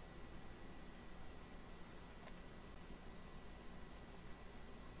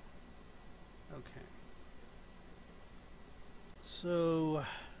 Okay. So,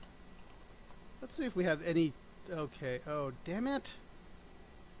 let's see if we have any... Okay, oh, damn it!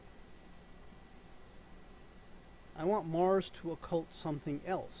 I want Mars to occult something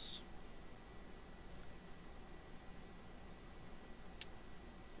else.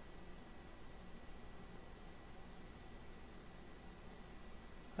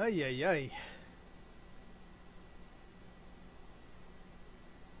 Ay, ay, ay.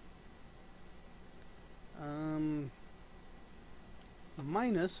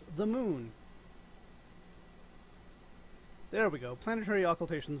 Minus the moon. There we go. Planetary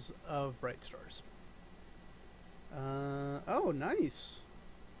occultations of bright stars. Oh, nice.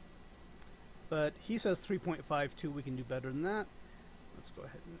 But he says 3.52. We can do better than that. Let's go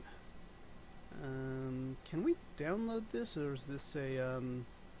ahead and... can we download this, or is this a...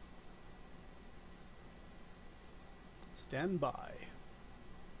 stand by.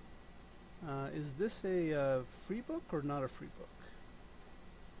 Is this a free book or not a free book?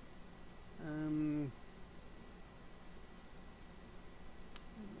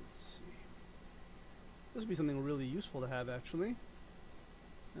 Let's see. This would be something really useful to have, actually.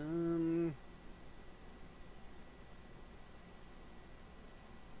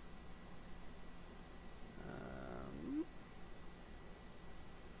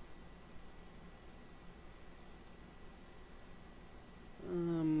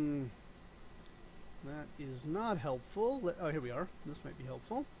 That is not helpful. Oh, here we are. This might be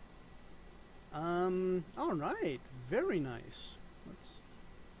helpful. All right. Very nice.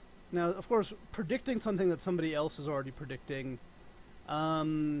 Now, of course, predicting something that somebody else is already predicting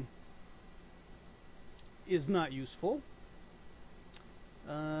is not useful.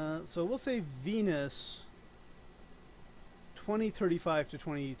 So we'll say Venus 2035 to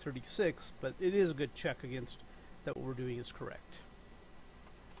 2036, but it is a good check against that what we're doing is correct.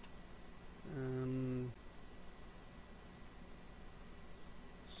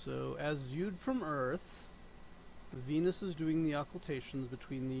 So as viewed from Earth, Venus is doing the occultations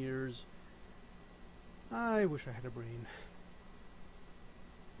between the years... I wish I had a brain.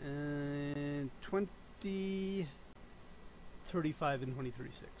 2035 and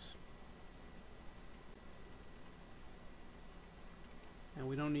 2036. And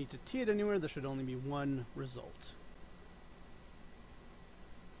we don't need to T it anywhere. There should only be one result.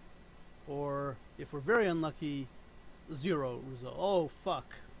 or if we're very unlucky, 0 result. Oh, fuck.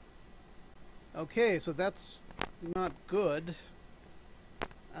 Okay, so that's not good.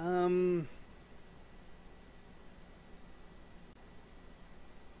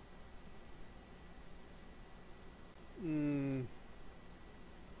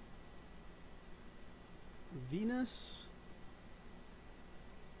 Venus?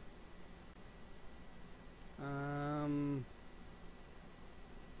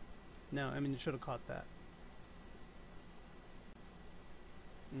 No, I mean, it should have caught that.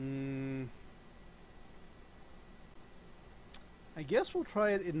 I guess we'll try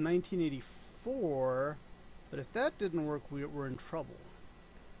it in 1984, but if that didn't work, we're in trouble.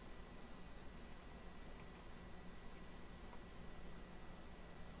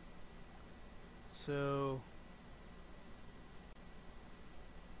 So,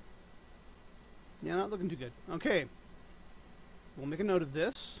 yeah, not looking too good. Okay, we'll make a note of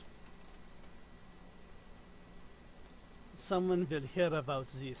this. Someone will hear about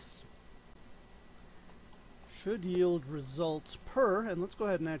this. Should yield results per, and let's go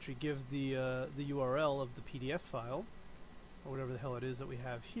ahead and actually give the URL of the PDF file, or whatever the hell it is that we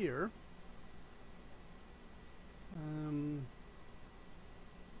have here.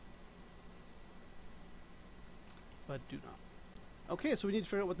 But do not. Okay, so we need to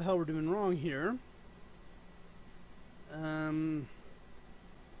figure out what the hell we're doing wrong here.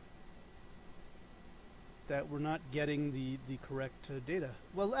 That we're not getting the correct data.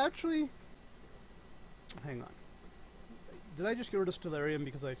 Well, actually, hang on. Did I just get rid of Stellarium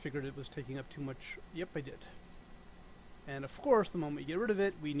because I figured it was taking up too much? Yep, I did. And of course, the moment we get rid of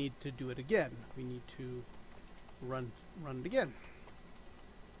it, we need to do it again. We need to run it again.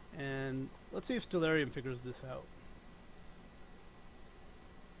 And let's see if Stellarium figures this out.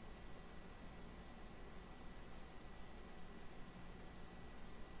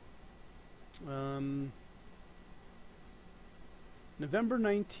 November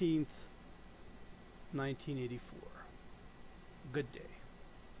 19th, 1984. Good day.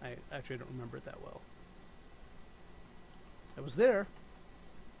 I actually don't remember it that well. I was there.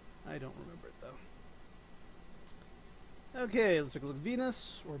 I don't remember it though. Okay, let's take a look at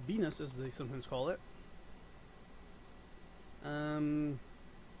Venus, or Venus as they sometimes call it.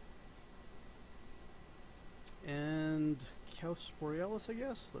 And Caus Borealis, I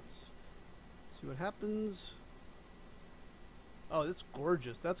guess. Let's see what happens. Oh, that's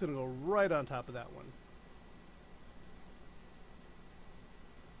gorgeous. That's going to go right on top of that one.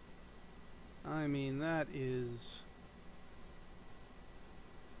 I mean, that is...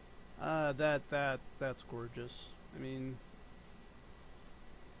 that's gorgeous. I mean...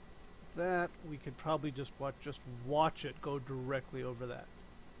 that, we could probably just watch it go directly over that.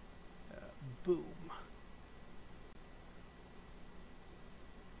 Boom.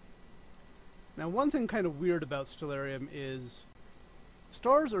 Now, one thing kind of weird about Stellarium is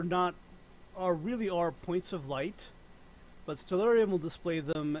stars really are points of light, but Stellarium will display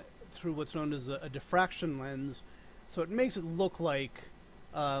them through what's known as a diffraction lens, so it makes it look like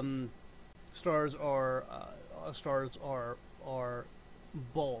stars are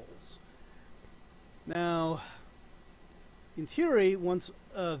balls. Now, in theory, once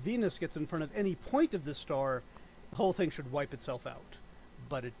Venus gets in front of any point of this star, the whole thing should wipe itself out,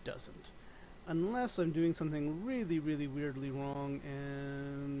 but it doesn't. Unless I'm doing something really, really weirdly wrong,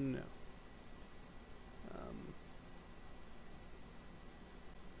 and no.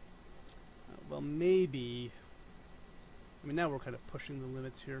 Well, maybe... I mean, now we're kind of pushing the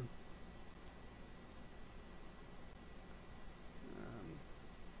limits here.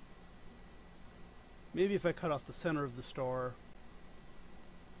 Maybe if I cut off the center of the star...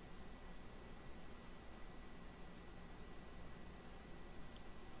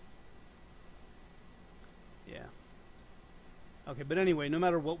 Okay, but anyway, no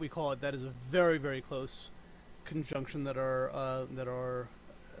matter what we call it, that is a very, very close conjunction that our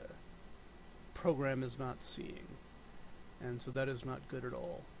program is not seeing, and so that is not good at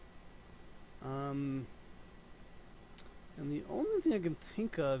all. And the only thing I can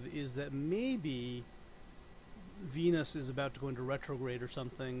think of is that maybe Venus is about to go into retrograde or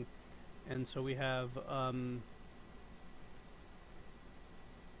something, and so we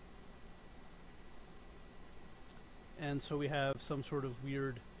have some sort of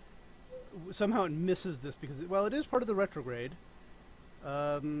weird... somehow it misses this because, well, it is part of the retrograde.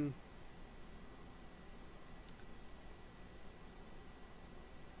 But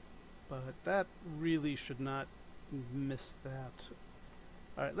that really should not miss that.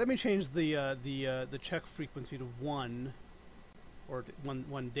 All right, let me change the check frequency to 1, or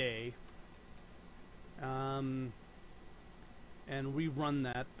one day, and rerun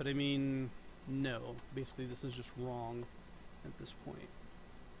that. But I mean, no. Basically, this is just wrong at this point.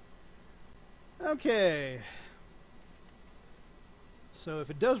 Okay. So if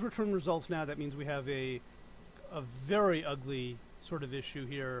it does return results now, that means we have a very ugly sort of issue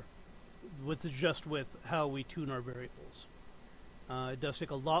here with how we tune our variables. It does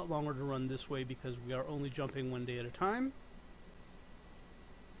take a lot longer to run this way because we are only jumping one day at a time.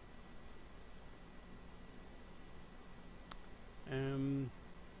 In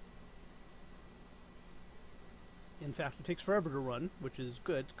fact, it takes forever to run, which is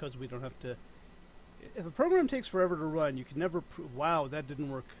good because we don't have to. If a program takes forever to run, you can never prove. Wow, that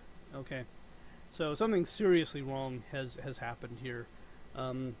didn't work. Okay, so something seriously wrong has happened here.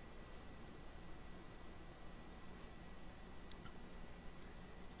 I'm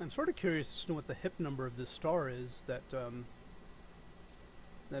sort of curious to know what the hip number of this star is that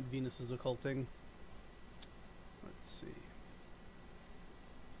that Venus is occulting. Let's see.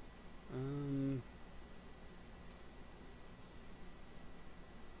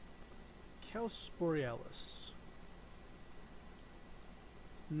 Caus Borealis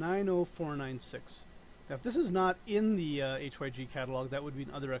 90496. Now, if this is not in the HYG catalog, that would be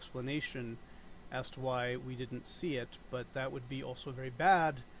another explanation as to why we didn't see it, but that would be also very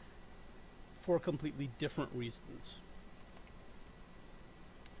bad for completely different reasons.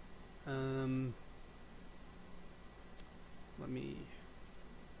 Let me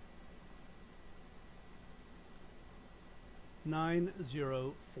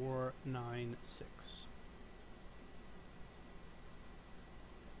 90496.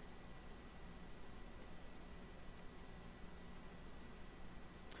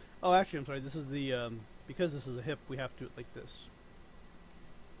 Oh, actually, I'm sorry. This is the because this is a hip, we have to do it like this.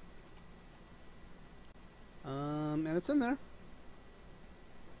 And it's in there.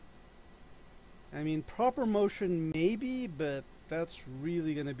 I mean, proper motion maybe, but that's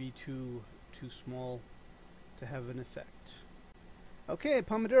really going to be too small to have an effect. Okay,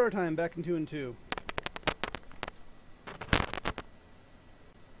 Pomodoro time, back in 2 and 2.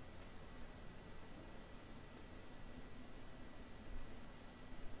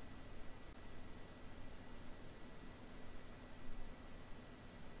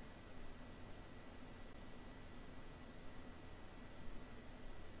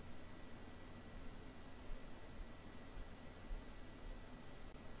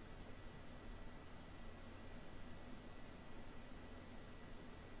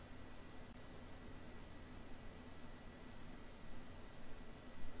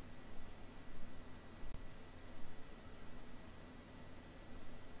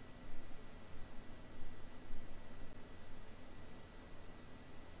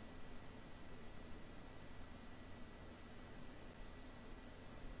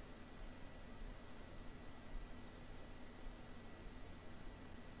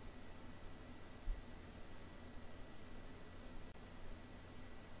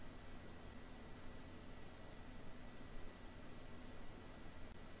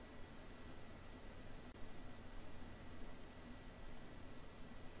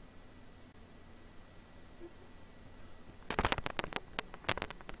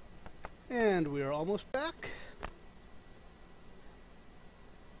 And we are almost back.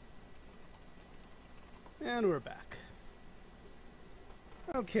 And we're back.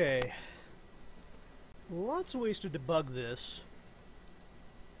 Okay. Lots of ways to debug this.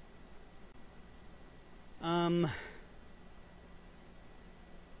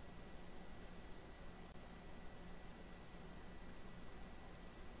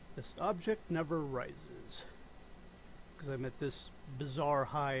 This object never rises because I'm at this bizarre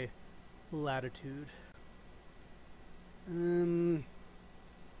high latitude. So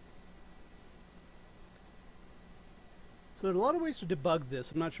there are a lot of ways to debug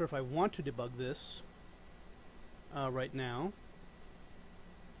this. I'm not sure if I want to debug this right now.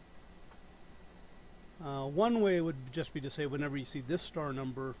 One way would just be to say whenever you see this star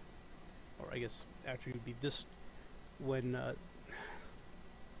number, or I guess actually it would be this, when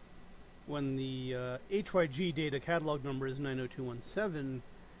the HYG data catalog number is 90217,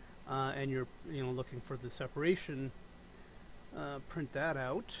 and you're looking for the separation, print that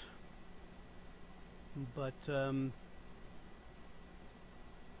out. But I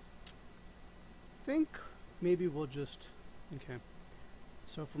think maybe we'll just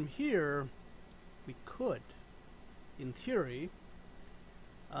So from here, we could, in theory,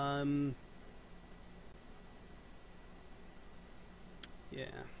 yeah.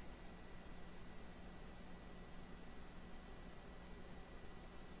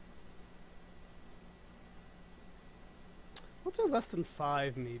 Let's say less than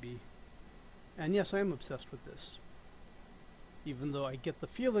 5, maybe. And yes, I am obsessed with this. even though I get the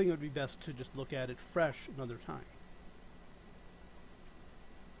feeling it would be best to just look at it fresh another time.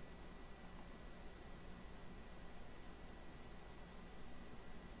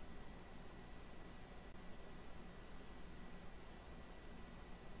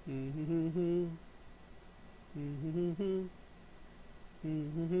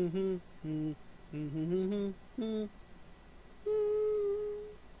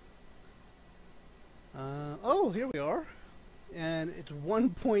 Oh, here we are. And it's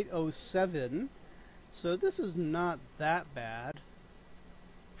 1.07, so this is not that bad,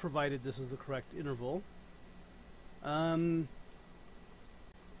 provided this is the correct interval. Monday,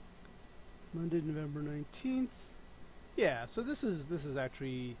 November 19th. Yeah, so this is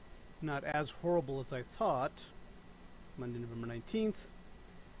actually not as horrible as I thought. Monday, November 19th.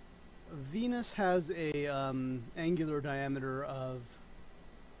 Venus has a angular diameter of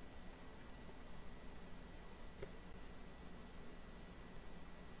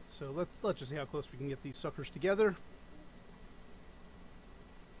so let's just see how close we can get these suckers together.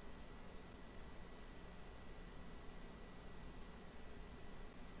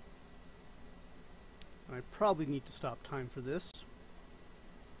 And I probably need to stop time for this.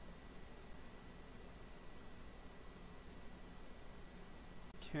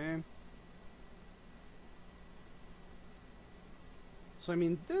 Okay. So I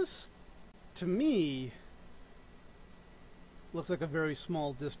mean, this, to me, looks like a very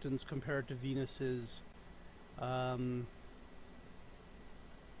small distance compared to Venus's diameter.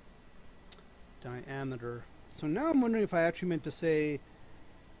 So now I'm wondering if I actually meant to say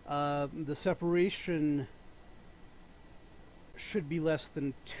the separation should be less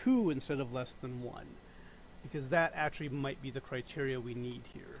than 2 instead of less than 1, because that actually might be the criteria we need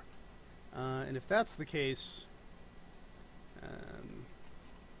here. And if that's the case,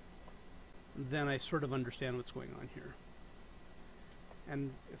 then I sort of understand what's going on here.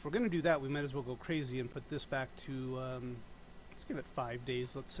 And if we're going to do that, we might as well go crazy and put this back to, let's give it 5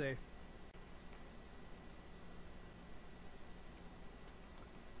 days, let's say.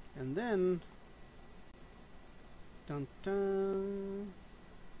 And then, dun dun,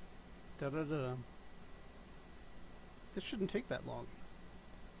 da da da. This shouldn't take that long.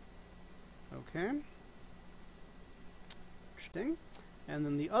 Okay. Interesting. And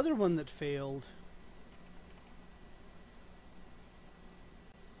then the other one that failed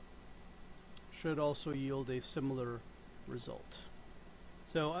should also yield a similar result.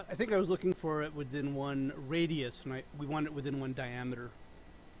 So I think I was looking for it within 1 radius, and we want it within 1 diameter.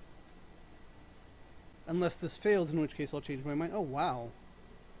 Unless this fails, in which case I'll change my mind. Oh, wow.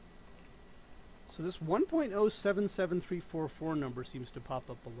 So this 1.077344 number seems to pop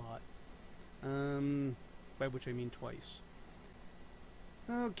up a lot. By which I mean twice.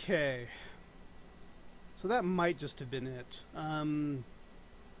 Okay. So that might just have been it.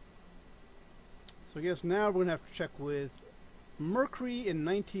 So I guess now we're going to have to check with Mercury in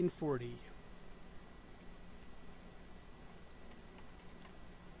 1940.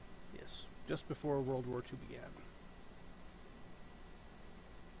 Yes, just before World War II began.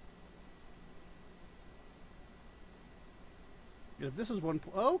 If this is one,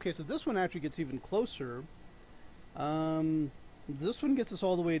 oh, okay, so this one actually gets even closer. This one gets us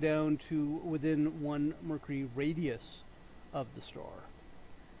all the way down to within 1 Mercury radius of the star.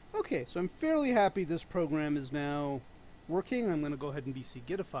 Okay, so I'm fairly happy this program is now working. I'm going to go ahead and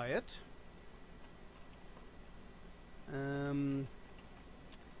BC-Gitify it. I'm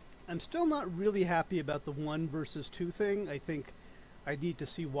still not really happy about the 1 versus 2 thing. I think I need to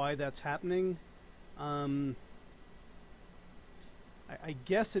see why that's happening. I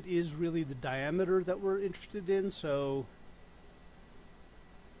guess it is really the diameter that we're interested in, so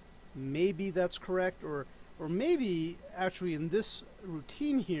maybe that's correct, or maybe actually in this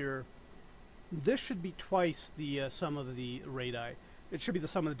routine here, this should be twice the sum of the radii. It should be the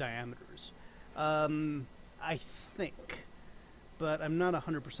sum of the diameters. I think, but I'm not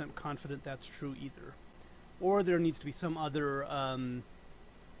 100% confident that's true either. Or there needs to be some other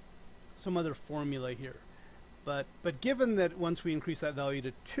formula here. But given that once we increase that value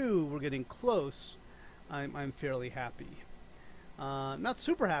to 2, we're getting close, I'm fairly happy. Not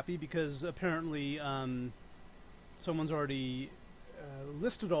super happy because apparently someone's already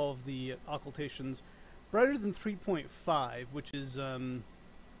listed all of the occultations brighter than 3.5, which is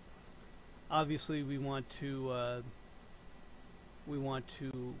obviously we want to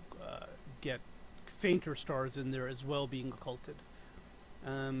get fainter stars in there as well being occulted.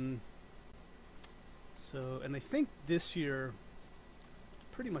 So, and I think this year it's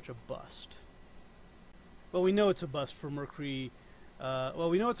pretty much a bust. Well, we know it's a bust for Mercury. Well,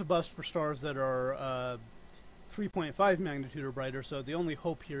 we know it's a bust for stars that are 3.5 magnitude or brighter. So the only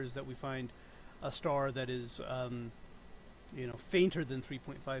hope here is that we find a star that is, you know, fainter than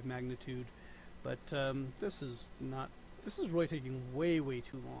 3.5 magnitude. But this is not. This is really taking way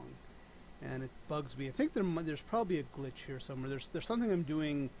too long, and it bugs me. I think there's probably a glitch here somewhere. There's something I'm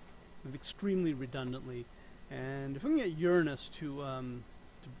doing extremely redundantly, and if we can get Uranus to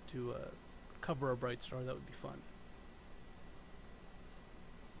cover a bright star, that would be fun.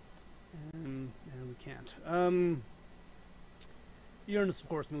 And we can't. Uranus, of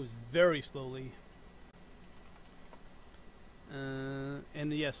course, moves very slowly.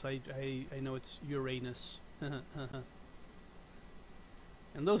 And yes, I know it's Uranus.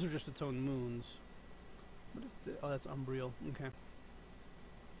 And those are just its own moons. What is oh, that's Umbriel. Okay.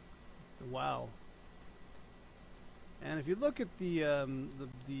 Wow. And if you look at the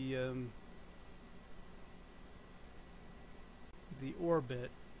orbit,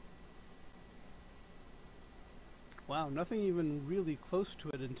 wow, nothing even really close to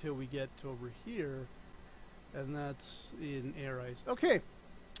it until we get over here, and that's in air ice. Okay.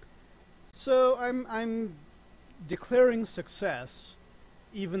 So I'm declaring success,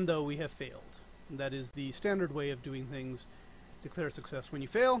 even though we have failed. That is the standard way of doing things. Declare success when you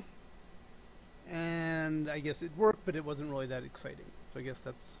fail. And I guess it worked, but it wasn't really that exciting. So I guess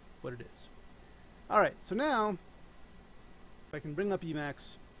that's what it is. Alright, so now, if I can bring up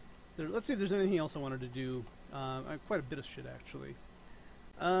Emacs, let's see if there's anything else I wanted to do. Quite a bit of shit, actually.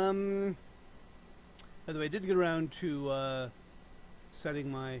 By the way, I did get around to setting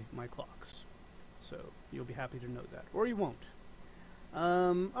my clocks. So you'll be happy to know that. Or you won't.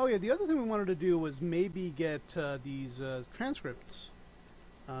 Oh yeah, the other thing we wanted to do was maybe get these transcripts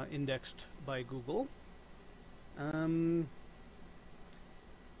indexed by Google. And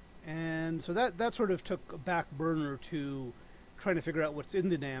so that sort of took a back burner to trying to figure out what's in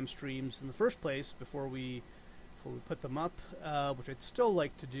the NAM streams in the first place before we put them up, which I'd still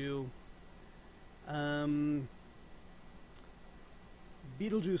like to do.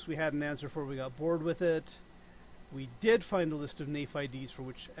 Betelgeuse we had an answer for, we got bored with it. We did find a list of NAIF IDs for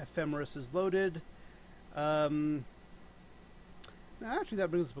which Ephemeris is loaded. Now actually that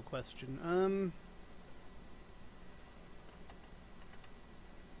brings up a question.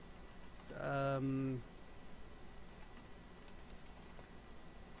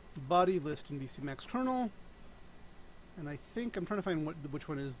 Body list in BC Max kernel. And I think I'm trying to find which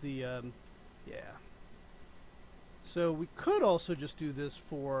one is the, yeah. So we could also just do this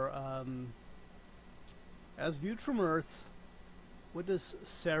for, as viewed from Earth, what does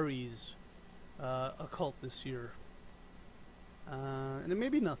Ceres occult this year? And it may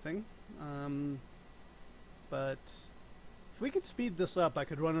be nothing, but if we could speed this up, I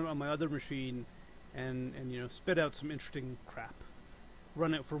could run it on my other machine and you know, spit out some interesting crap.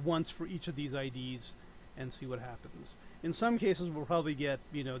 Run it for once for each of these IDs and see what happens. In some cases, we'll probably get,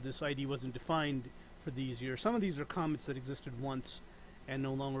 you know, this ID wasn't defined for these years. Some of these are comets that existed once and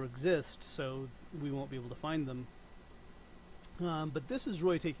no longer exist, so we won't be able to find them. But this is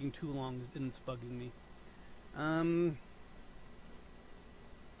really taking too long, and it's bugging me.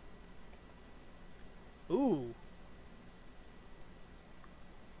 Ooh.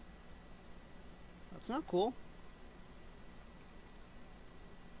 That's not cool.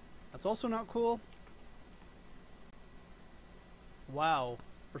 That's also not cool. Wow.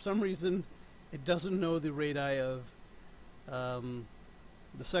 For some reason, it doesn't know the radii of the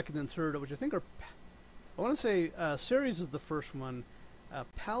second and third, which I think are... I want to say Ceres is the first one.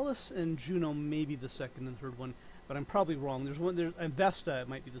 Pallas and Juno may be the second and third one, but I'm probably wrong. There's one. There's Vesta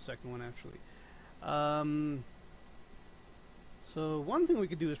might be the second one, actually. So one thing we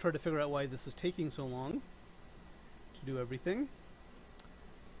could do is try to figure out why this is taking so long to do everything.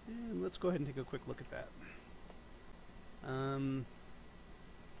 And let's go ahead and take a quick look at that.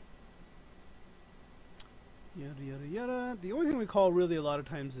 Yada yada yada. The only thing we call really a lot of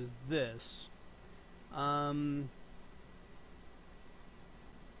times is this.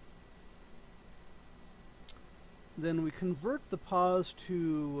 Then we convert the pause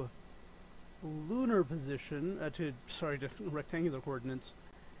to lunar position, to rectangular coordinates,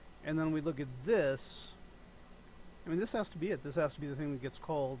 and then we look at this. I mean, this has to be it. This has to be the thing that gets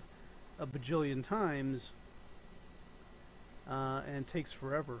called a bajillion times, and takes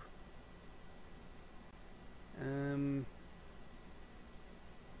forever. I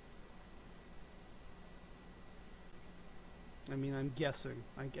mean, I'm guessing.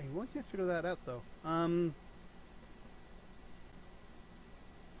 I can't figure that out, though.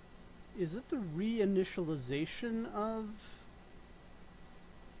 Is it the reinitialization of...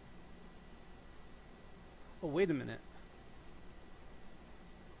 Oh, wait a minute.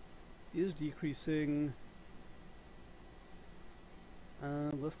 Is decreasing...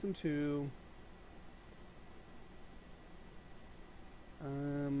 Less than 2.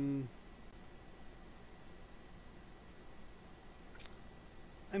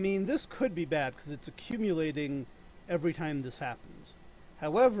 I mean, this could be bad because it's accumulating every time this happens.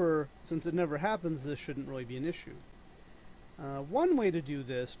 However, since it never happens, this shouldn't really be an issue. One way to do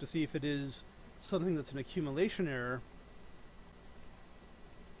this, to see if it is something that's an accumulation error,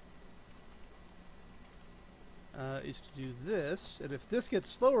 is to do this. And if this gets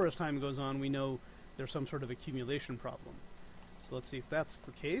slower as time goes on, we know there's some sort of accumulation problem. So let's see if that's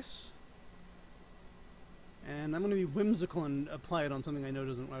the case. And I'm going to be whimsical and apply it on something I know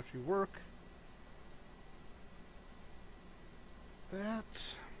doesn't actually work. That...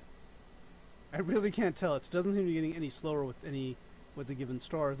 I really can't tell. It doesn't seem to be getting any slower with the given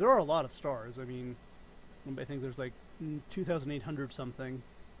stars. There are a lot of stars. I mean, I think there's like 2,800 something.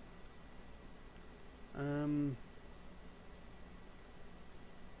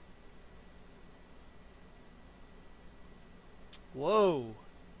 Whoa!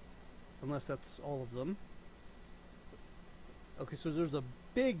 Unless that's all of them. Okay, so there's a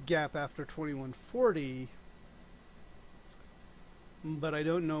big gap after 2140, but I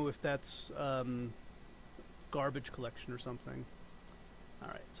don't know if that's garbage collection or something. All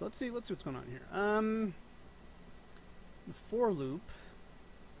right, so let's see what's going on here. The for loop.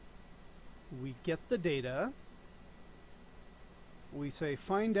 We get the data. We say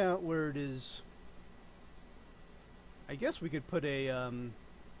find out where it is. I guess we could put a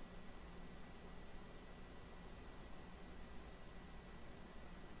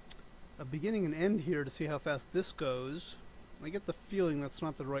beginning and end here to see how fast this goes. I get the feeling that's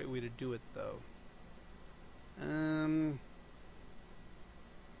not the right way to do it, though.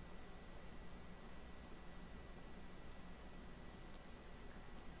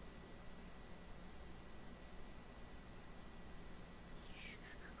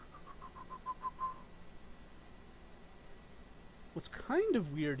 What's kind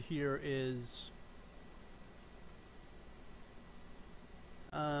of weird here is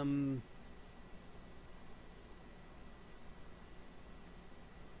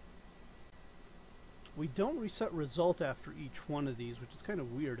we don't reset result after each one of these, which is kind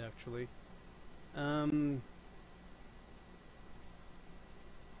of weird, actually. And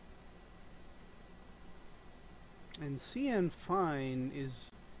CN fine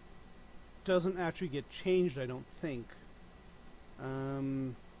doesn't actually get changed, I don't think.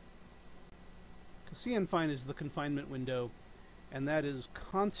 Because CN fine is the confinement window, and that is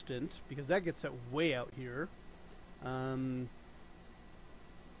constant because that gets set way out here.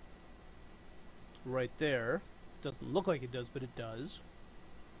 Right there. It doesn't look like it does, but it does.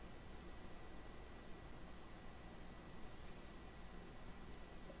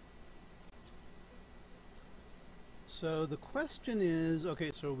 So the question is,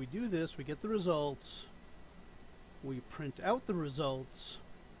 okay, so we do this, we get the results, we print out the results,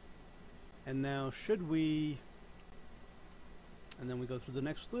 and now should we, and then we go through the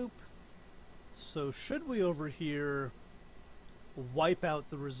next loop, so should we over here wipe out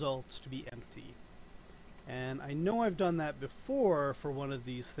the results to be empty? And I know I've done that before for one of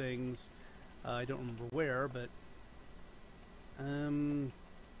these things. I don't remember where, but and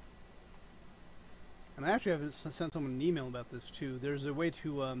I actually have sent someone an email about this too. There's a way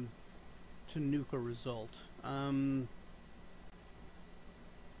to nuke a result. Find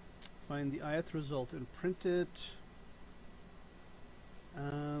the ith result and print it.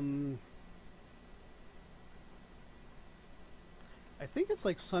 I think it's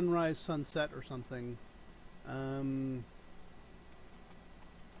like sunrise, sunset, or something.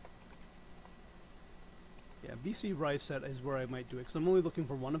 Yeah, BC rise set is where I might do it, because I'm only looking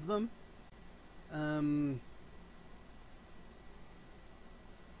for one of them.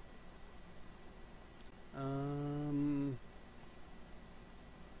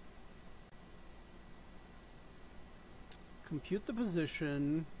 Compute the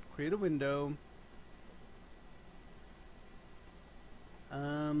position, create a window.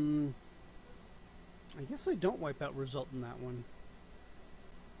 I guess I don't wipe out result in that one.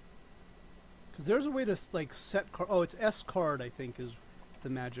 Because there's a way to, like, set card. Oh, it's S card, I think, is the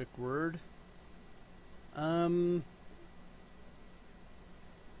magic word. And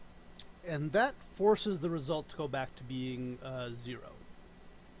that forces the result to go back to being 0.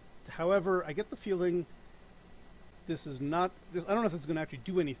 However, I get the feeling this is not... I don't know if this is going to actually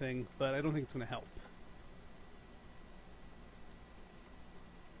do anything, but I don't think it's going to help.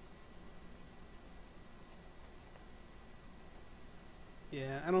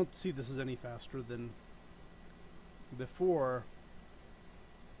 Yeah, I don't see this as any faster than before.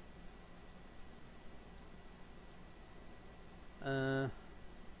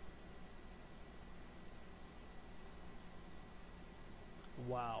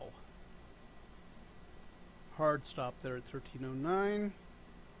 Wow. Hard stop there at 1309.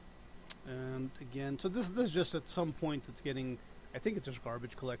 And again, so this is just at some point it's getting, I think it's just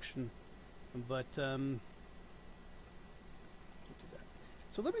garbage collection, but can't do that.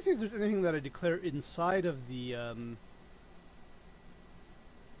 So let me see if there's anything that I declare inside of the.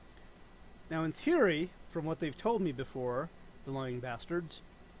 Now, in theory, from what they've told me before, the lying bastards,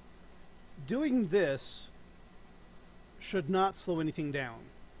 doing this should not slow anything down.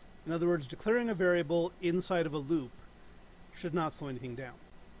 In other words, declaring a variable inside of a loop should not slow anything down.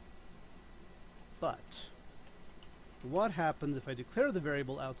 But what happens if I declare the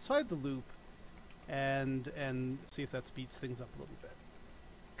variable outside the loop and see if that speeds things up a little bit?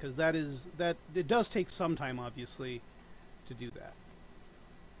 Because it does take some time, obviously, to do that.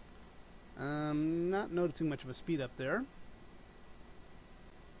 Not noticing much of a speed up there.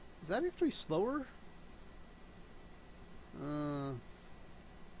 Is that actually slower?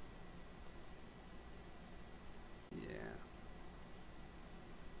 Yeah.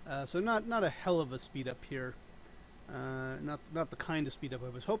 So not a hell of a speed up here. Not the kind of speed up I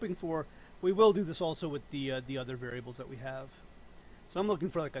was hoping for. We will do this also with the other variables that we have. So I'm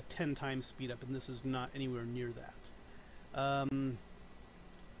looking for like a 10 times speed up, and this is not anywhere near that.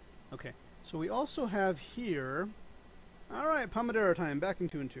 Okay, so we also have here. All right, Pomodoro time. Back in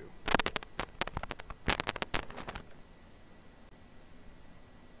 2 and 2.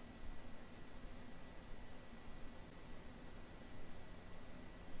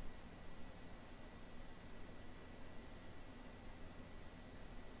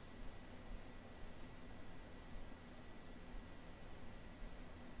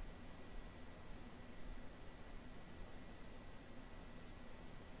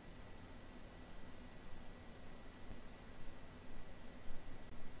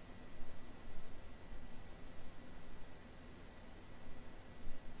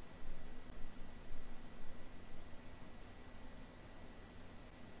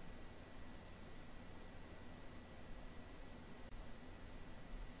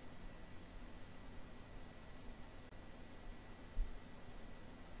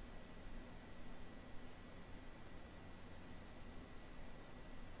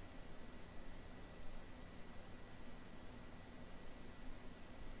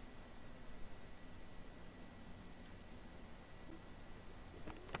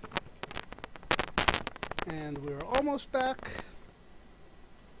 And we're almost back.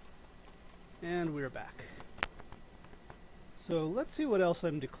 And we're back. So let's see what else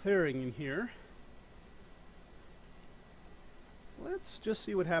I'm declaring in here. Let's just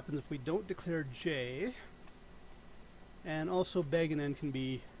see what happens if we don't declare J. And also beg and end can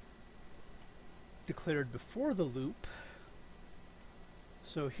be declared before the loop.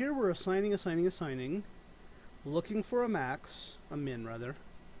 So here we're assigning, looking for a max, a min rather.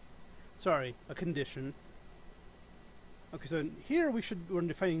 Sorry, a condition. Okay, so here we're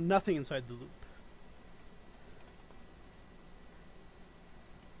defining nothing inside the loop.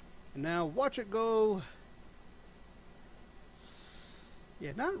 And now watch it go.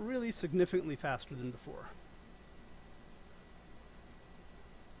 Yeah, not really significantly faster than before.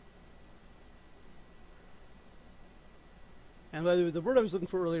 And by the way, the word I was looking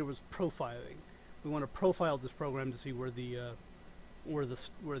for earlier was profiling. We want to profile this program to see where the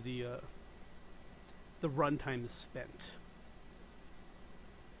runtime is spent.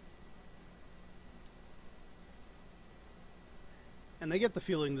 And I get the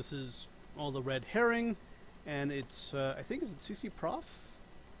feeling this is all the red herring, and it's, I think, is it CC Prof?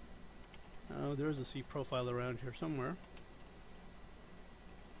 Oh, there is a C profile around here somewhere.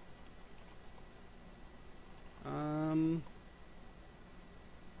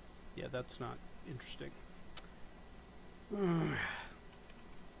 Yeah, that's not interesting.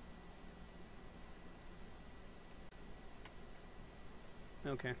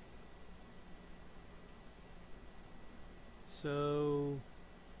 Okay. So,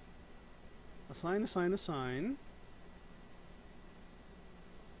 assign.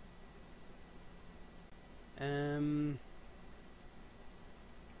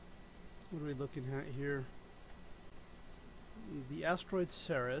 What are we looking at here? The asteroid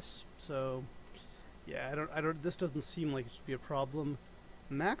Ceres. So, yeah, I don't. This doesn't seem like it should be a problem.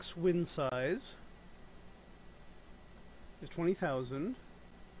 Max wind size is 20,000.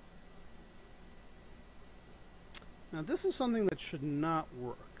 Now this is something that should not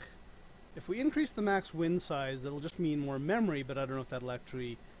work. If we increase the max wind size, that'll just mean more memory, but I don't know if that'll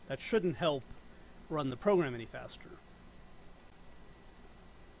actually, that shouldn't help run the program any faster.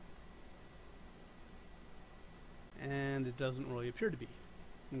 and it doesn't really appear to be.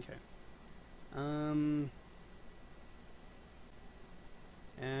 Okay.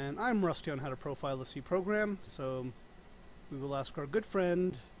 And I'm rusty on how to profile a C program, so we will ask our good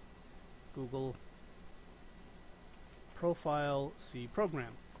friend Google profile C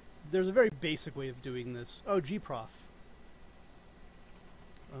program. There's a very basic way of doing this. Oh, gprof.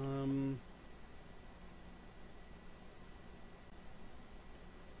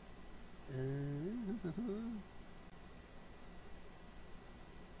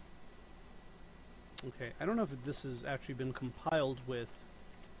 Okay, I don't know if this has actually been compiled with...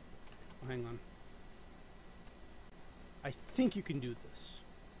 Oh, hang on. I think you can do this.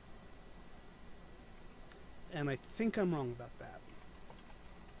 And I think I'm wrong about that.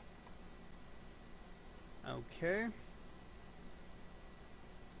 Okay.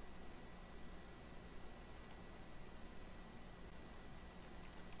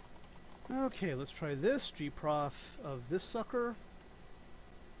 Okay, let's try this. gprof of this sucker.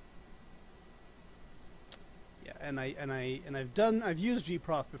 Yeah, and I've used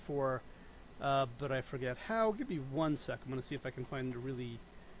gprof before, but I forget how. Give me 1 sec. I'm gonna see if I can find a really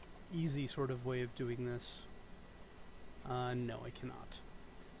easy sort of way of doing this. No, I cannot.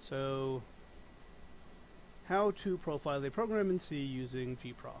 So, how to profile a program in C using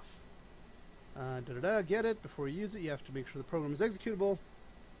gprof. Get it. Before you use it, you have to make sure the program is executable.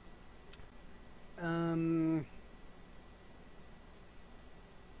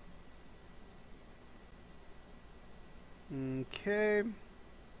 Okay.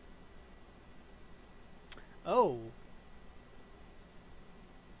 Oh.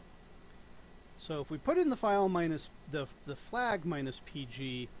 So if we put in the file minus the flag minus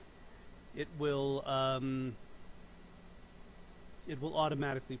PG, it will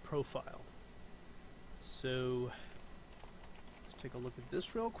automatically profile. So let's take a look at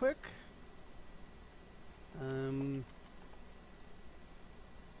this real quick.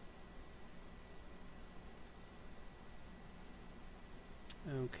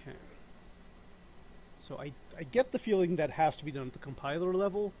 Okay. So I get the feeling that has to be done at the compiler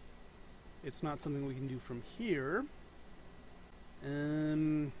level. It's not something we can do from here.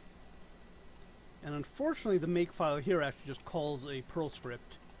 And unfortunately, the make file here actually just calls a Perl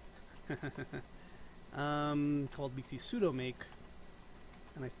script called bc sudo make.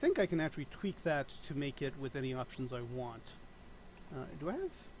 And I think I can actually tweak that to make it with any options I want. Do I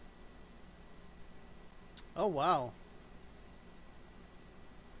have? Oh, wow.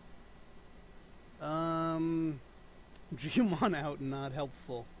 Gmon out, not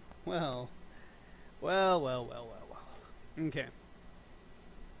helpful. Well. Okay.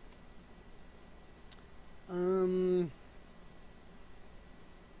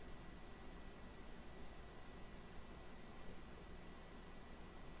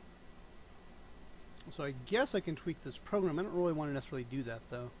 So I guess I can tweak this program. I don't really want to necessarily do that,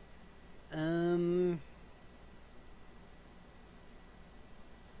 though.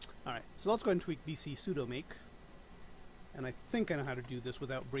 Alright, so let's go ahead and tweak bc sudo make. And I think I know how to do this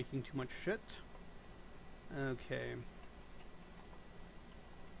without breaking too much shit. Okay.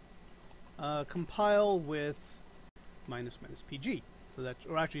 Compile with minus PG. So that's,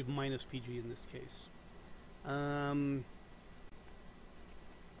 or actually minus PG in this case.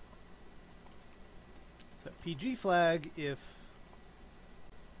 Set PG flag if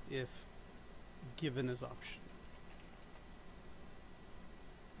given as option.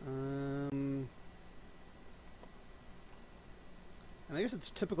 And I guess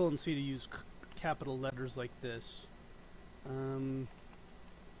it's typical in C to use capital letters like this.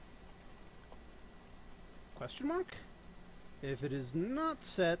 Question mark? If it is not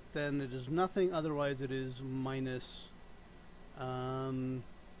set, then it is nothing. Otherwise, it is minus minus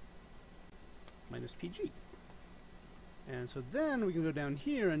PG. And so then we can go down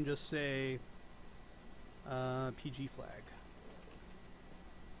here and just say PG flag.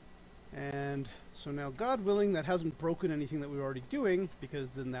 And so now, God willing, that hasn't broken anything that we were already doing, because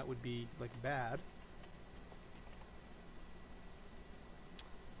then that would be, like, bad.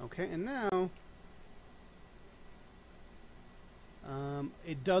 Okay, and now,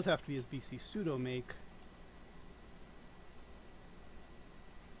 it does have to be as bc sudo make.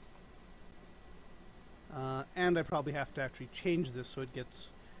 And I probably have to actually change this so it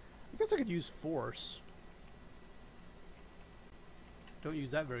gets... I guess I could use force. Don't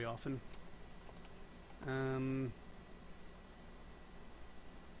use that very often.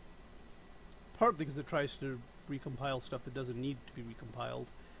 Partly because it tries to recompile stuff that doesn't need to be recompiled.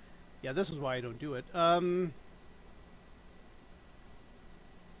 Yeah, this is why I don't do it. There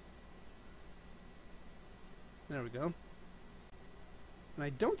we go. And I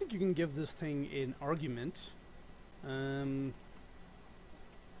don't think you can give this thing an argument. Did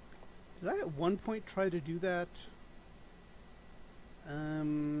I at one point try to do that?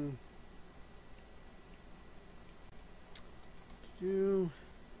 Do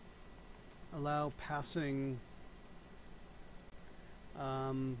allow passing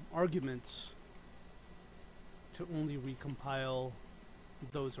arguments to only recompile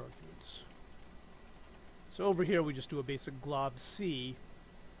those arguments. So over here we just do a basic glob C.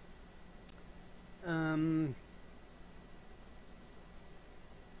 And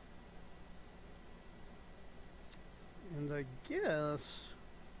I guess,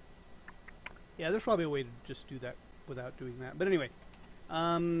 yeah, there's probably a way to just do that without doing that. But anyway,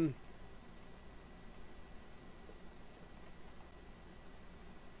 and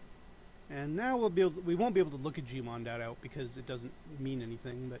now we won't be able to look at gmon.out because it doesn't mean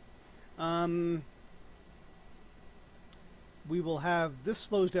anything. But we will have this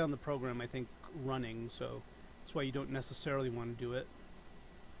slows down the program, I think, running. So that's why you don't necessarily want to do it.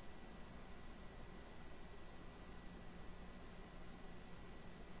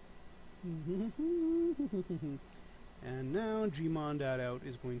 And now gmon.out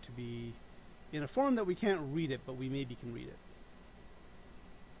is going to be in a form that we can't read it, but we maybe can read it.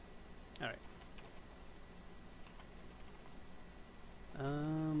 Alright.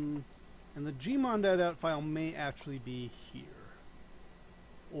 And the gmon.out file may actually be here.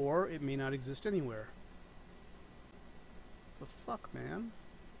 Or it may not exist anywhere. The fuck, man?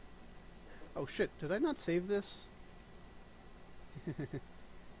 Oh shit, did I not save this?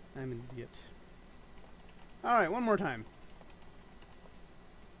 I'm an idiot. Alright, one more time.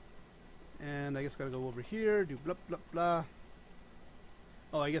 And I guess gotta go over here, do blah blah blah.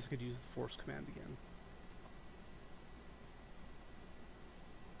 Oh, I guess I could use the force command again.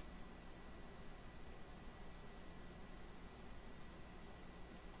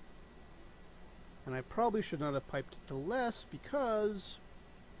 And I probably should not have piped it to less because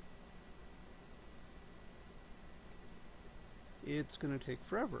it's going to take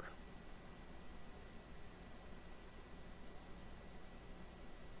forever.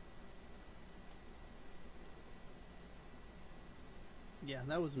 Yeah,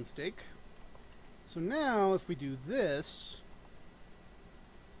 that was a mistake. So now if we do this,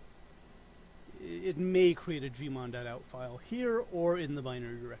 it may create a gmon.out file here or in the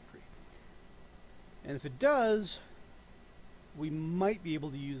binary directory. And if it does, we might be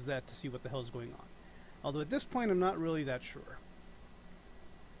able to use that to see what the hell is going on. Although at this point I'm not really that sure.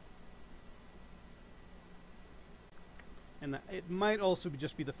 And it might also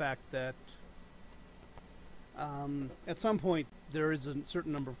just be the fact that at some point there is a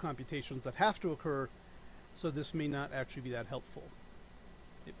certain number of computations that have to occur, so this may not actually be that helpful.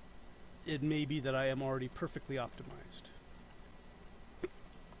 It may be that I am already perfectly optimized.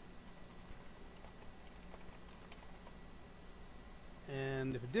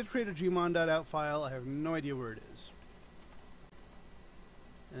 And if it did create a gmon.out file, I have no idea where it is.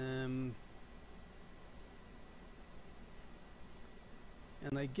 And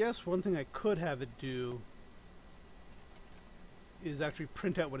I guess one thing I could have it do is actually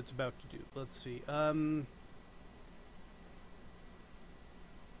print out what it's about to do. Let's see. Oh,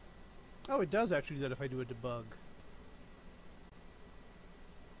 it does actually do that if I do a debug.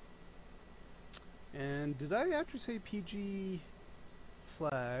 And did I actually say PG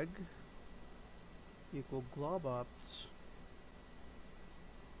flag equal globopts?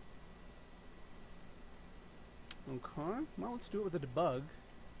 Okay, well, let's do it with a debug.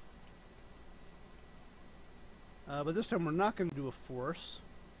 But this time we're not going to do a force.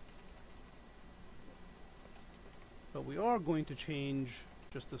 But we are going to change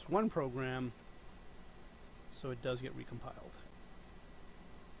just this one program so it does get recompiled.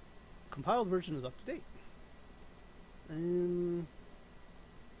 Compiled version is up to date.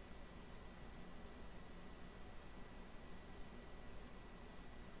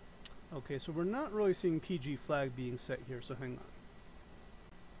 Okay, so we're not really seeing PG flag being set here, so hang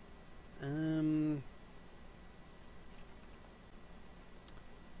on.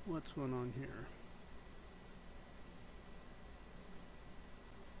 What's going on here?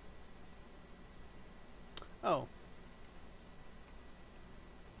 Oh.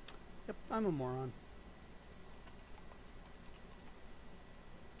 Yep, I'm a moron.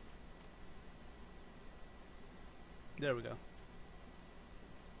 There we go.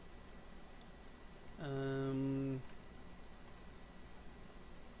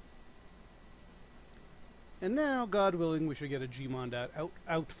 And now, God willing, we should get a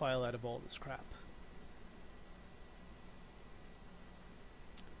gmon.out file out of all this crap.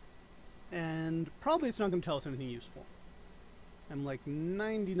 And probably it's not going to tell us anything useful. I'm like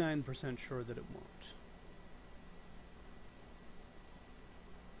 99% sure that it won't.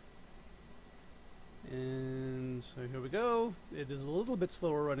 So here we go. It is a little bit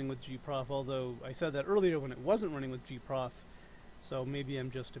slower running with gprof, although I said that earlier when it wasn't running with gprof, so maybe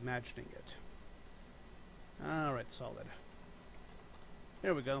I'm just imagining it. Alright, solid.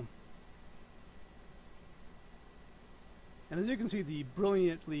 There we go. And as you can see, the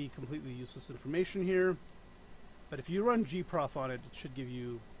brilliantly, completely useless information here. But if you run gprof on it, it should give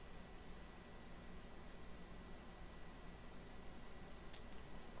you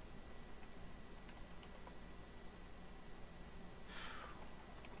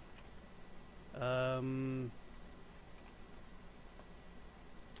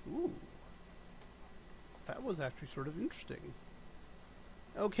ooh. That was actually sort of interesting.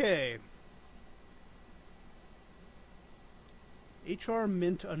 Okay. HR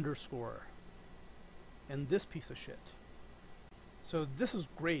mint underscore. And this piece of shit. So this is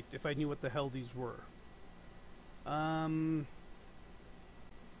great if I knew what the hell these were. But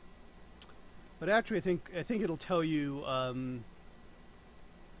actually I think it'll tell you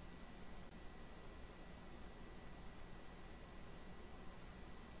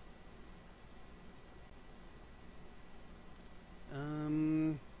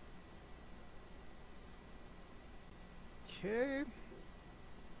okay.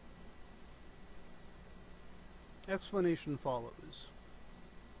 Explanation follows.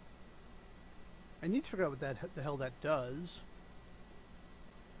 I need to figure out what the hell that does.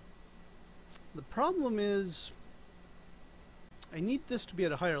 The problem is I need this to be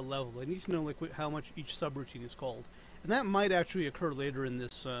at a higher level. I need to know like how much each subroutine is called. And that might actually occur later in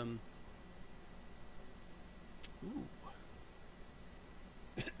this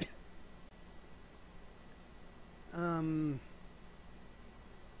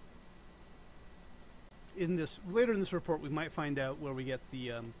later in this report we might find out where we get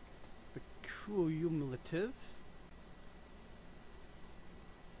the cumulative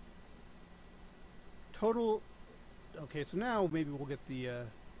total. Okay, so now maybe we'll get the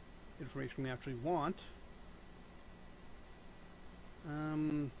information we actually want.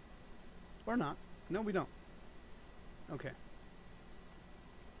 Or not. No, we don't. Okay.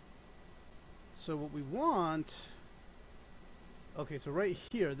 So what we want... Okay, so right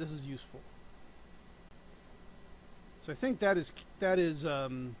here, this is useful. So I think that's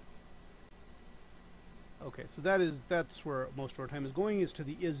where most of our time is going, is to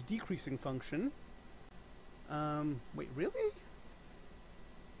the is decreasing function. Wait, really?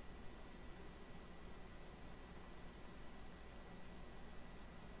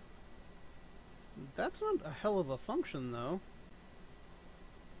 That's not a hell of a function, though.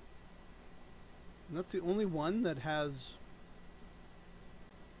 And that's the only one that has...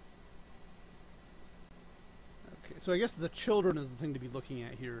 Okay, so I guess the children is the thing to be looking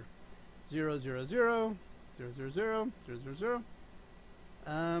at here. 0, 0, 0, 0, 0, 0, 0, 0, 0.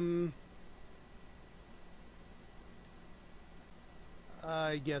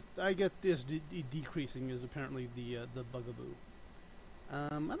 I get this decreasing is apparently the bugaboo. I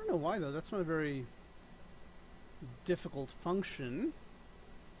don't know why though. That's not a very difficult function.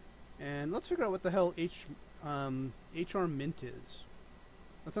 And let's figure out what the hell HR mint is.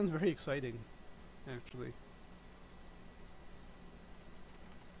 That sounds very exciting, actually.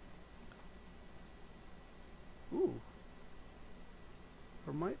 Ooh.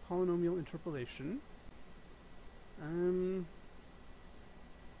 Hermite polynomial interpolation.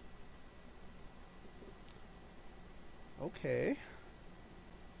 Okay.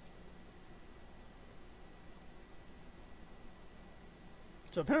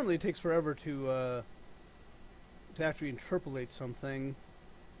 So apparently it takes forever to actually interpolate something.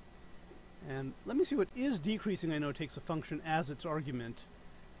 And let me see what is decreasing. I know takes a function as its argument.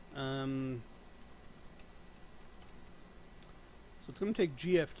 So it's going to take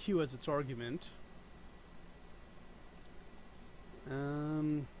GFQ as its argument.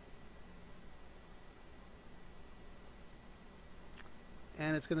 And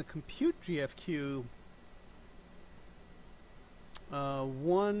it's going to compute GFQ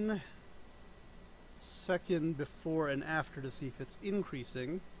 1 second before and after to see if it's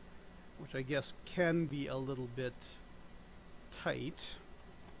increasing, which I guess can be a little bit tight.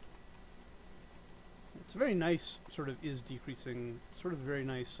 It's a very nice sort of is decreasing, sort of very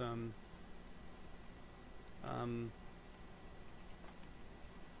nice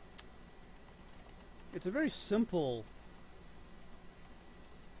it's a very simple...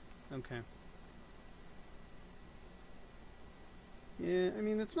 Okay. Yeah, I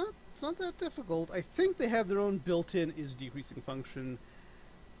mean it's not that difficult. I think they have their own built-in is decreasing function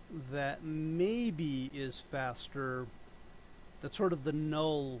that maybe is faster. That's sort of the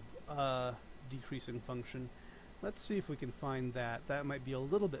null decreasing function. Let's see if we can find that. That might be a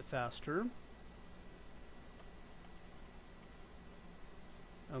little bit faster.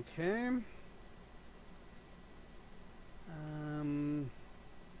 Okay.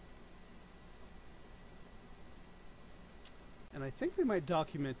 And I think we might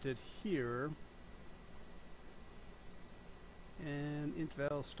document it here. And int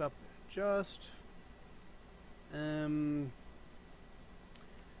val stop adjust. Name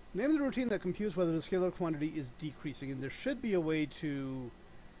of the routine that computes whether the scalar quantity is decreasing, and there should be a way to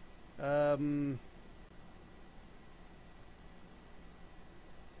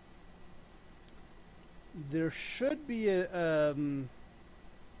there should be a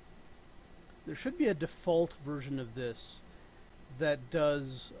default version of this that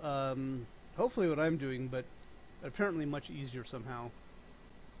does hopefully what I'm doing, but apparently much easier somehow.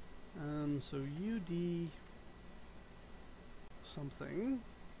 So UD something.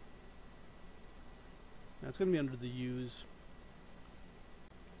 Now it's going to be under the U's.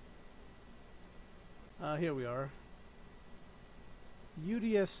 Here we are.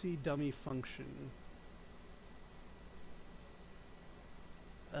 UDFC dummy function.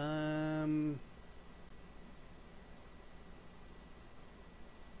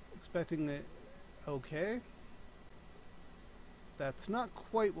 Expecting it. Okay. That's not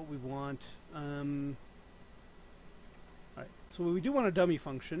quite what we want. Alright, so we do want a dummy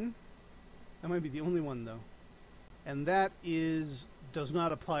function. That might be the only one though. And that does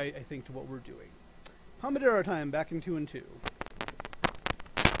not apply, I think, to what we're doing. Pomodoro time, back in 2 and 2.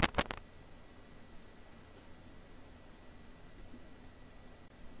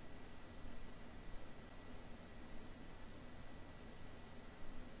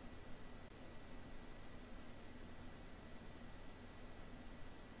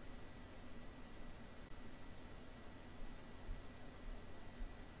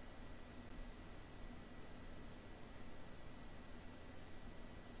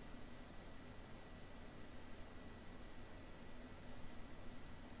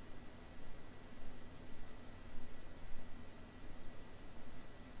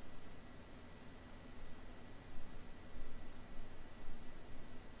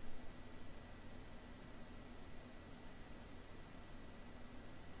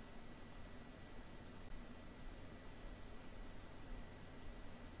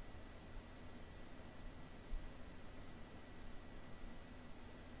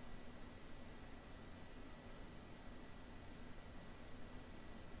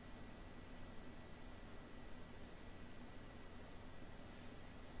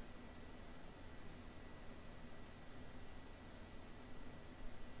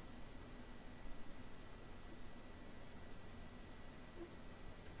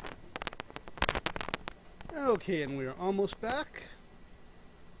 Okay, and we are almost back.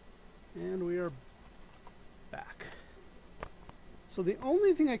 And we are back. So the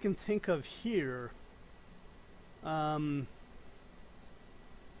only thing I can think of here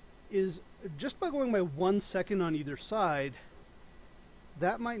is just by going by 1 second on either side,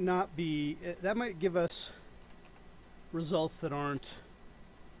 that might not be, that might give us results that aren't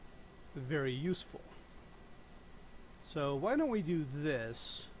very useful. So why don't we do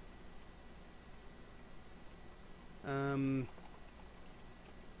this?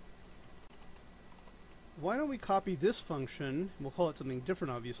 Why don't we copy this function? We'll call it something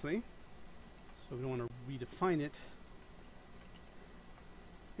different, obviously. So we don't want to redefine it.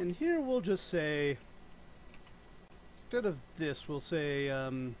 And here we'll just say, instead of this, we'll say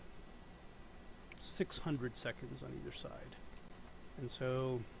 600 seconds on either side. And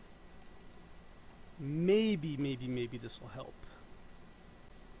so maybe this will help.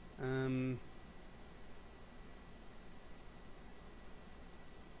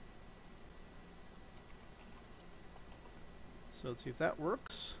 So let's see if that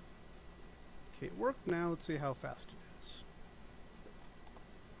works. Okay, it worked. Now let's see how fast it is.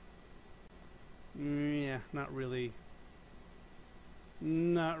 Yeah, not really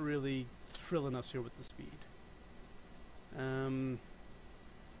thrilling us here with the speed. Yeah,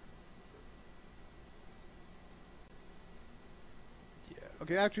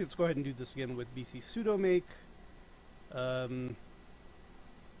 okay, actually let's go ahead and do this again with BC sudo make.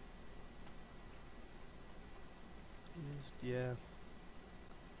 Yeah.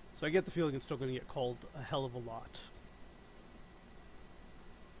 So I get the feeling it's still going to get called a hell of a lot.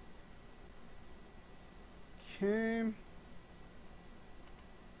 Okay.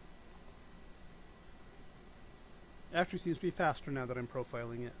 Actually seems to be faster now that I'm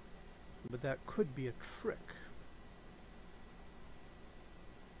profiling it. But that could be a trick.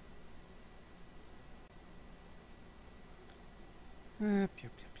 Yep.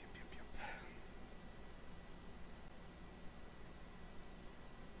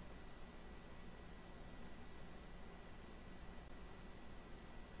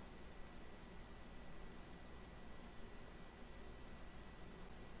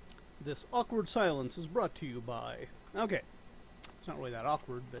 This awkward silence is brought to you by... Okay, it's not really that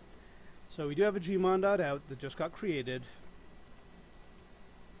awkward, but... So we do have a gmon.out that just got created.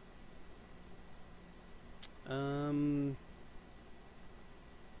 So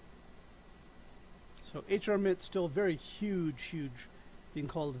hrmit still very huge, being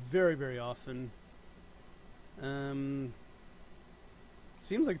called very, very often.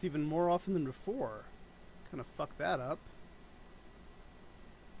 Seems like it's even more often than before. Kind of fuck that up.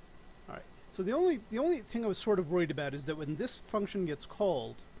 All right. So the only thing I was sort of worried about is that when this function gets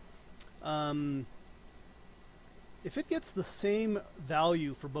called, if it gets the same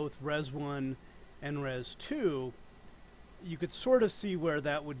value for both res1 and res2, you could sort of see where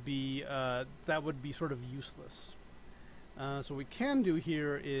that would be sort of useless. So what we can do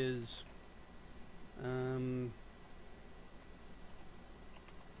here is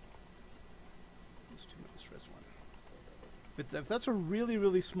if that's a really,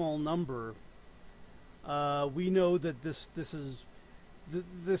 really small number, we know that this is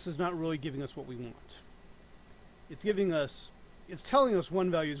not really giving us what we want. It's telling us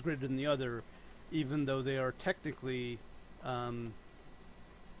one value is greater than the other, even though they are technically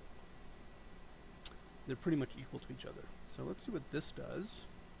they're pretty much equal to each other. So let's see what this does.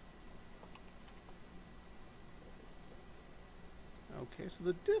 Okay, so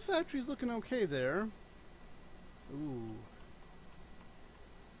the diff actually is looking okay there. Ooh.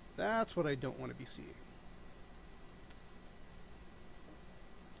 That's what I don't want to be seeing.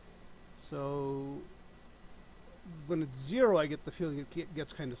 So when it's 0, I get the feeling it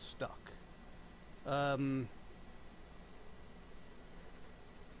gets kind of stuck. All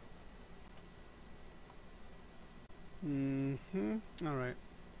right.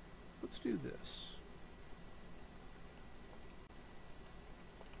 Let's do this.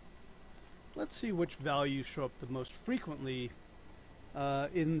 Let's see which values show up the most frequently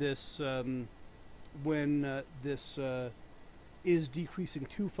in this when this is decreasing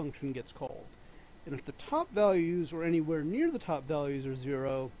 2 function gets called. And if the top values or anywhere near the top values are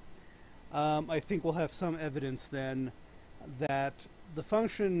 0, I think we'll have some evidence then that the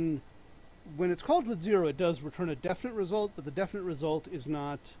function, when it's called with 0, it does return a definite result, but the definite result is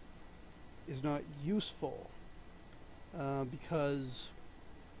not useful because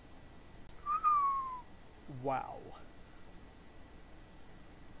wow.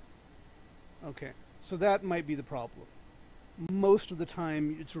 Okay, so that might be the problem. Most of the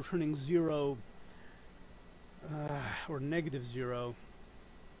time it's returning 0 or negative 0.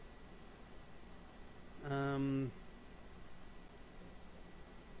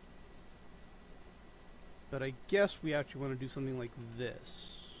 But I guess we actually want to do something like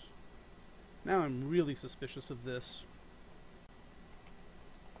this. Now I'm really suspicious of this.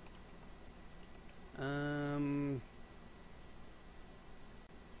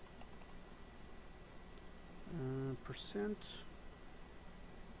 Percent.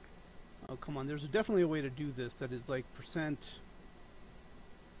 Oh, come on. There's definitely a way to do this that is like percent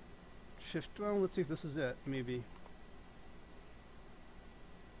shift. Well, let's see if this is it. Maybe.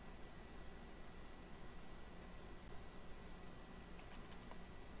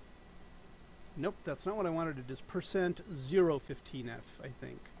 Nope, that's not what I wanted. It is percent 015F, I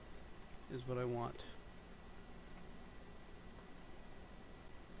think, is what I want.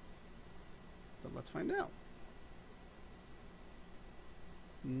 But let's find out.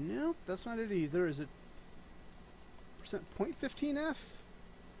 Nope, that's not it either. Is it percent 0.15F?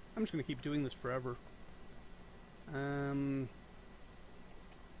 I'm just going to keep doing this forever. Yeah.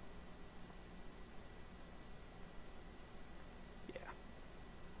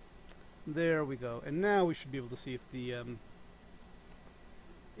 There we go. And now we should be able to see if the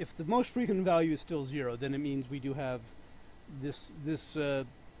most frequent value is still 0, then it means we do have this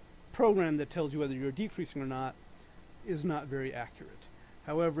program that tells you whether you're decreasing or not is not very accurate.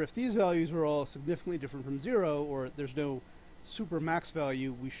 However, if these values are all significantly different from 0, or there's no super max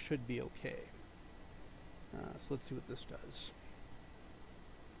value, we should be okay. So let's see what this does.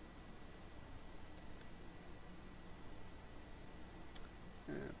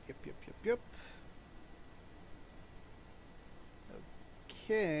 Yep.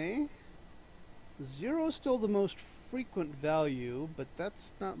 Okay. 0 is still the most frequent value, but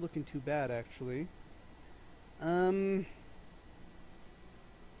that's not looking too bad, actually.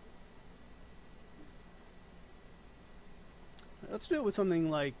 Let's do it with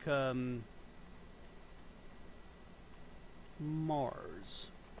something like Mars,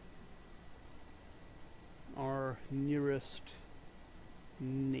 our nearest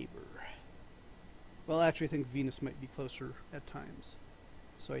neighbor. Well, actually, I think Venus might be closer at times,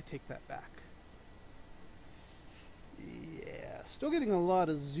 so I take that back. Yeah. still getting a lot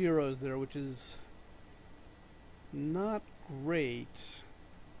of zeros there, which is not great.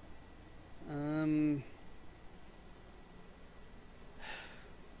 Let's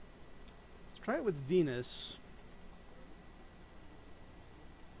try it with Venus.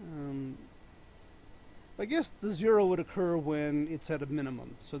 I guess the 0 would occur when it's at a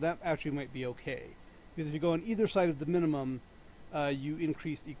minimum, so that actually might be okay. Because if you go on either side of the minimum, you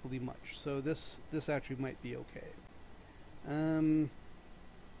increase equally much. So this actually might be okay.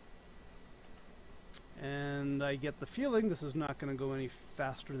 And I get the feeling this is not going to go any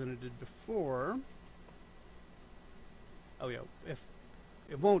faster than it did before. Oh yeah, if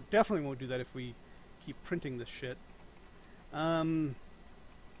it definitely won't do that if we keep printing this shit.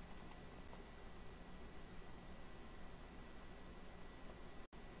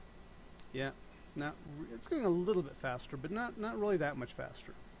 Yeah, it's going a little bit faster, but not really that much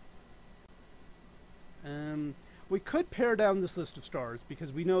faster. We could pare down this list of stars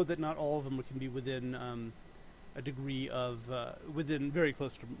because we know that not all of them can be within a degree of within very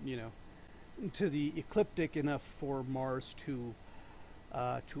close to to the ecliptic enough for Mars to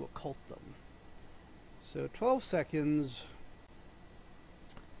occult them. So 12 seconds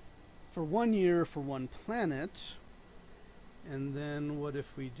for 1 year for one planet. And then what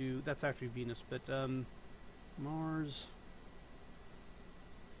if we do, that's actually Venus, but Mars,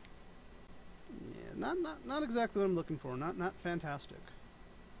 yeah, not exactly what I'm looking for, not fantastic.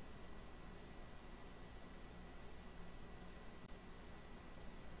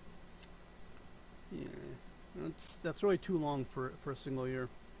 Yeah, that's really too long for a single year.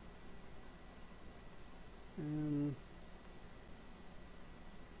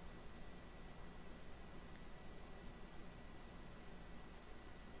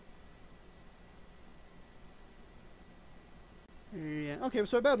 Yeah, okay,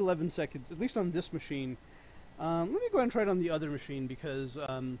 so about 11 seconds, at least on this machine. Let me go ahead and try it on the other machine because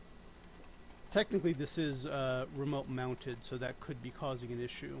technically this is remote mounted, so that could be causing an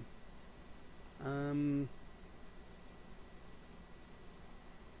issue.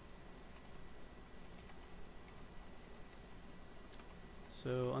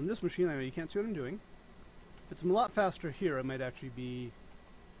 So on this machine, I mean, you can't see what I'm doing. If it's a lot faster here, it might actually be...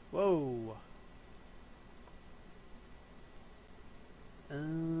 Whoa!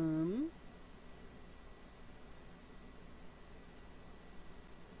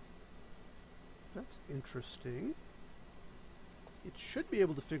 That's interesting. It should be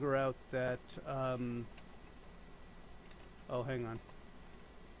able to figure out that, oh, hang on.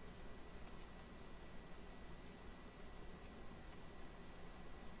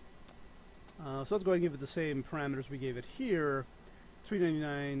 So let's go ahead and give it the same parameters we gave it here.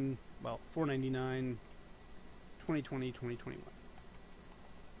 399, well, 499, 2020, 2021.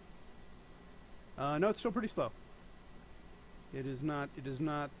 No, it's still pretty slow. It is not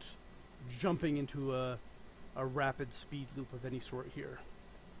jumping into a rapid speed loop of any sort here.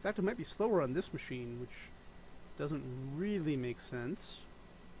 In fact, it might be slower on this machine, which doesn't really make sense.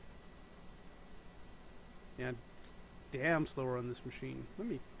 Yeah, it's damn slower on this machine. Let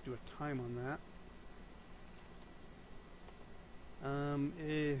me do a time on that.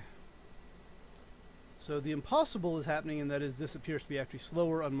 So the impossible is happening, and that is this appears to be actually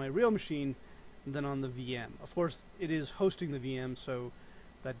slower on my real machine than on the VM. Of course, it is hosting the VM, so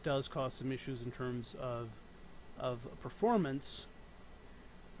that does cause some issues in terms of performance.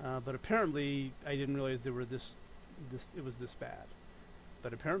 But apparently, I didn't realize it was this bad.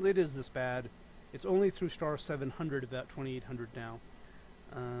 But apparently, it is this bad. It's only through star 700, about 2800 now.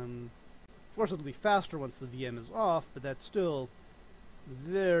 Of course, it'll be faster once the VM is off, but that's still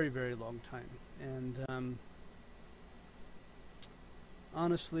very, very long time. And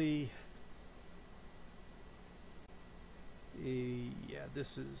honestly, yeah,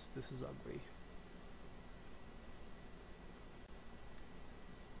 this is ugly.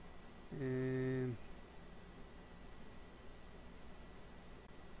 And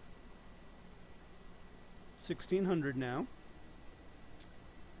 1600 now.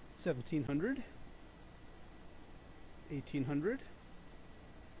 1700. 1800.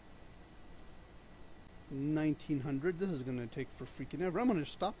 1900. This is going to take for freaking ever. I'm going to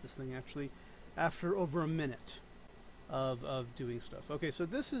stop this thing actually after over a minute of doing stuff. Okay, so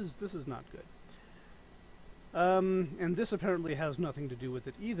this is not good. And this apparently has nothing to do with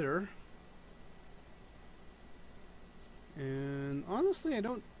it either. And honestly, I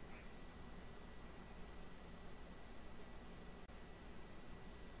don't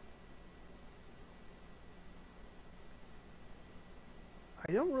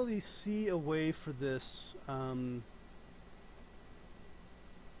really see a way for this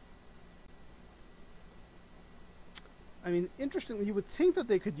I mean, interestingly, you would think that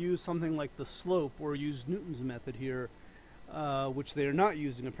they could use something like the slope or use Newton's method here, which they are not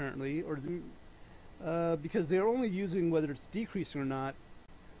using apparently, or because they are only using whether it's decreasing or not.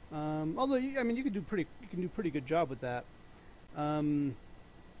 Although, I mean, you can do pretty good job with that.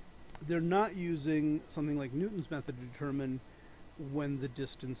 They're not using something like Newton's method to determine when the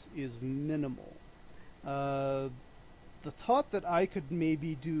distance is minimal. The thought that I could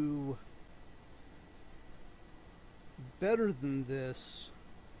maybe do better than this.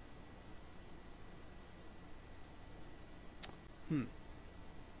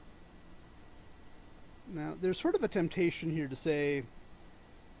 Now, there's sort of a temptation here to say,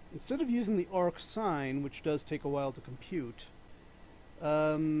 instead of using the arc sine, which does take a while to compute,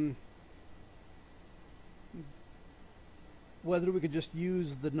 whether we could just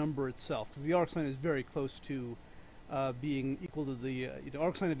use the number itself, because the arc sine is very close to being equal to the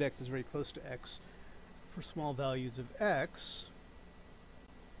arc sine of x is very close to x for small values of x,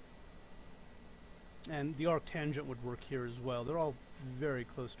 and the arc tangent would work here as well. They're all very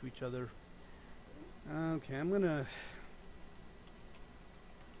close to each other. Okay,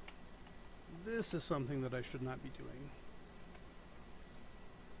 this is something that I should not be doing.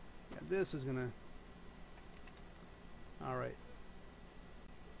 Yeah, this is gonna... Alright.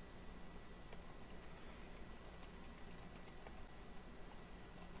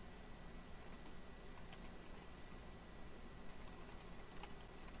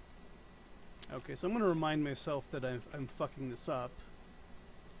 Okay, so I'm going to remind myself that I'm fucking this up.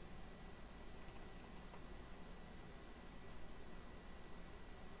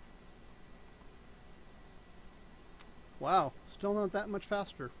 Wow, still not that much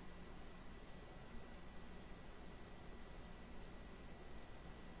faster.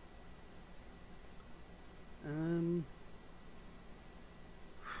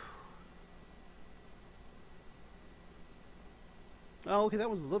 Oh, okay, that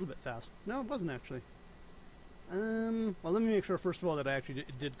was a little bit fast. No, it wasn't actually. Well, let me make sure first of all that I actually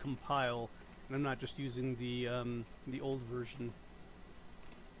did compile, and I'm not just using the old version.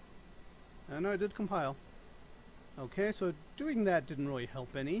 No, I did compile. Okay, so doing that didn't really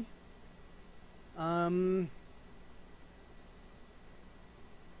help any.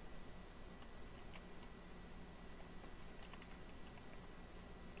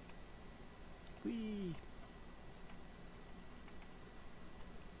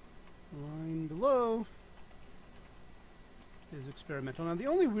 Line below is experimental. Now, the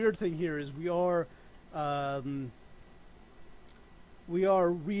only weird thing here is we are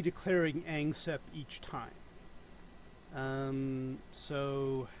redeclaring AngSep each time.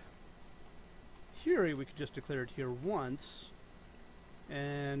 So, theory, we could just declare it here once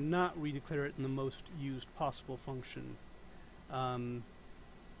and not redeclare it in the most used possible function.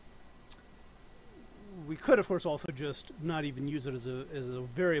 We could, of course, also just not even use it as a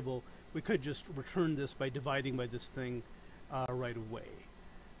variable. We could just return this by dividing by this thing right away.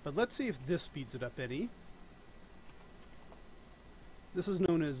 But let's see if this speeds it up any. This is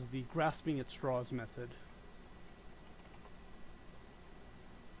known as the grasping at straws method.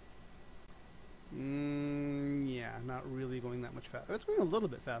 Yeah, not really going that much faster. It's going a little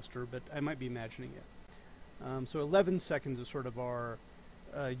bit faster, but I might be imagining it. So 11 seconds is sort of our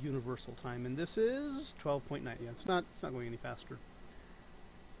universal time, and this is 12.9. Yeah, it's not going any faster.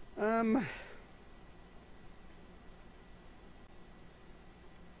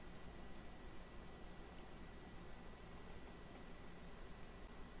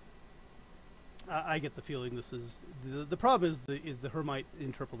 I get the feeling this is the problem is the Hermite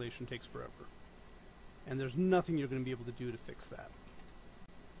interpolation takes forever, and there's nothing you're going to be able to do to fix that.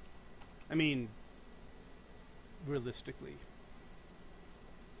 I mean, realistically.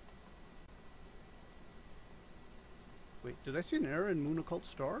 Wait, did I see an error in Moon Occult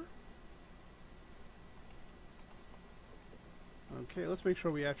Star? Okay, let's make sure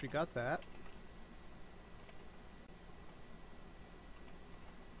we actually got that.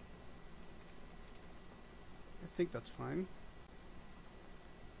 I think that's fine.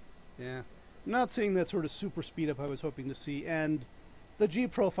 Yeah. I'm not seeing that sort of super speed up I was hoping to see, and the G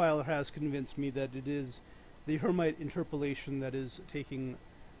profiler has convinced me that it is the Hermite interpolation that is taking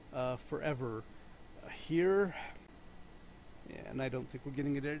forever. Here... Yeah, and I don't think we're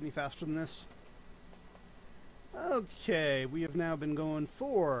getting it any faster than this. Okay, we have now been going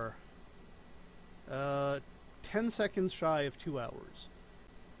for 10 seconds shy of 2 hours.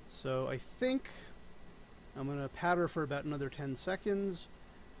 So I think I'm going to patter for about another 10 seconds.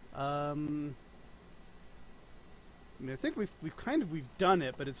 I mean, I think we've done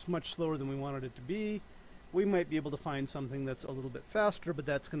it, but it's much slower than we wanted it to be. We might be able to find something that's a little bit faster, but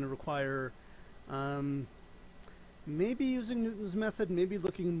that's going to require maybe using Newton's method, maybe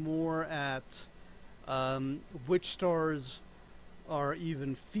looking more at which stars are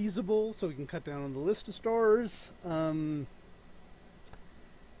even feasible, so we can cut down on the list of stars, and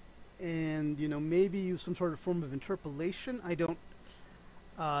maybe use some sort of form of interpolation. I don't.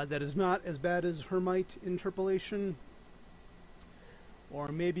 That is not as bad as Hermite interpolation, or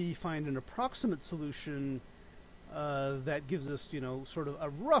maybe find an approximate solution that gives us, sort of a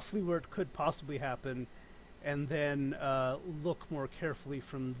roughly where it could possibly happen, and then look more carefully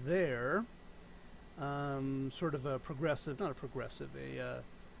from there. Sort of a progressive, not a progressive, I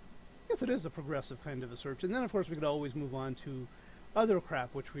guess it is a progressive kind of a search. And then, of course, we could always move on to other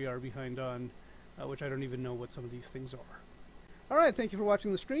crap, which we are behind on, which I don't even know what some of these things are. All right, thank you for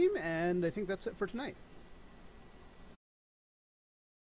watching the stream, and I think that's it for tonight.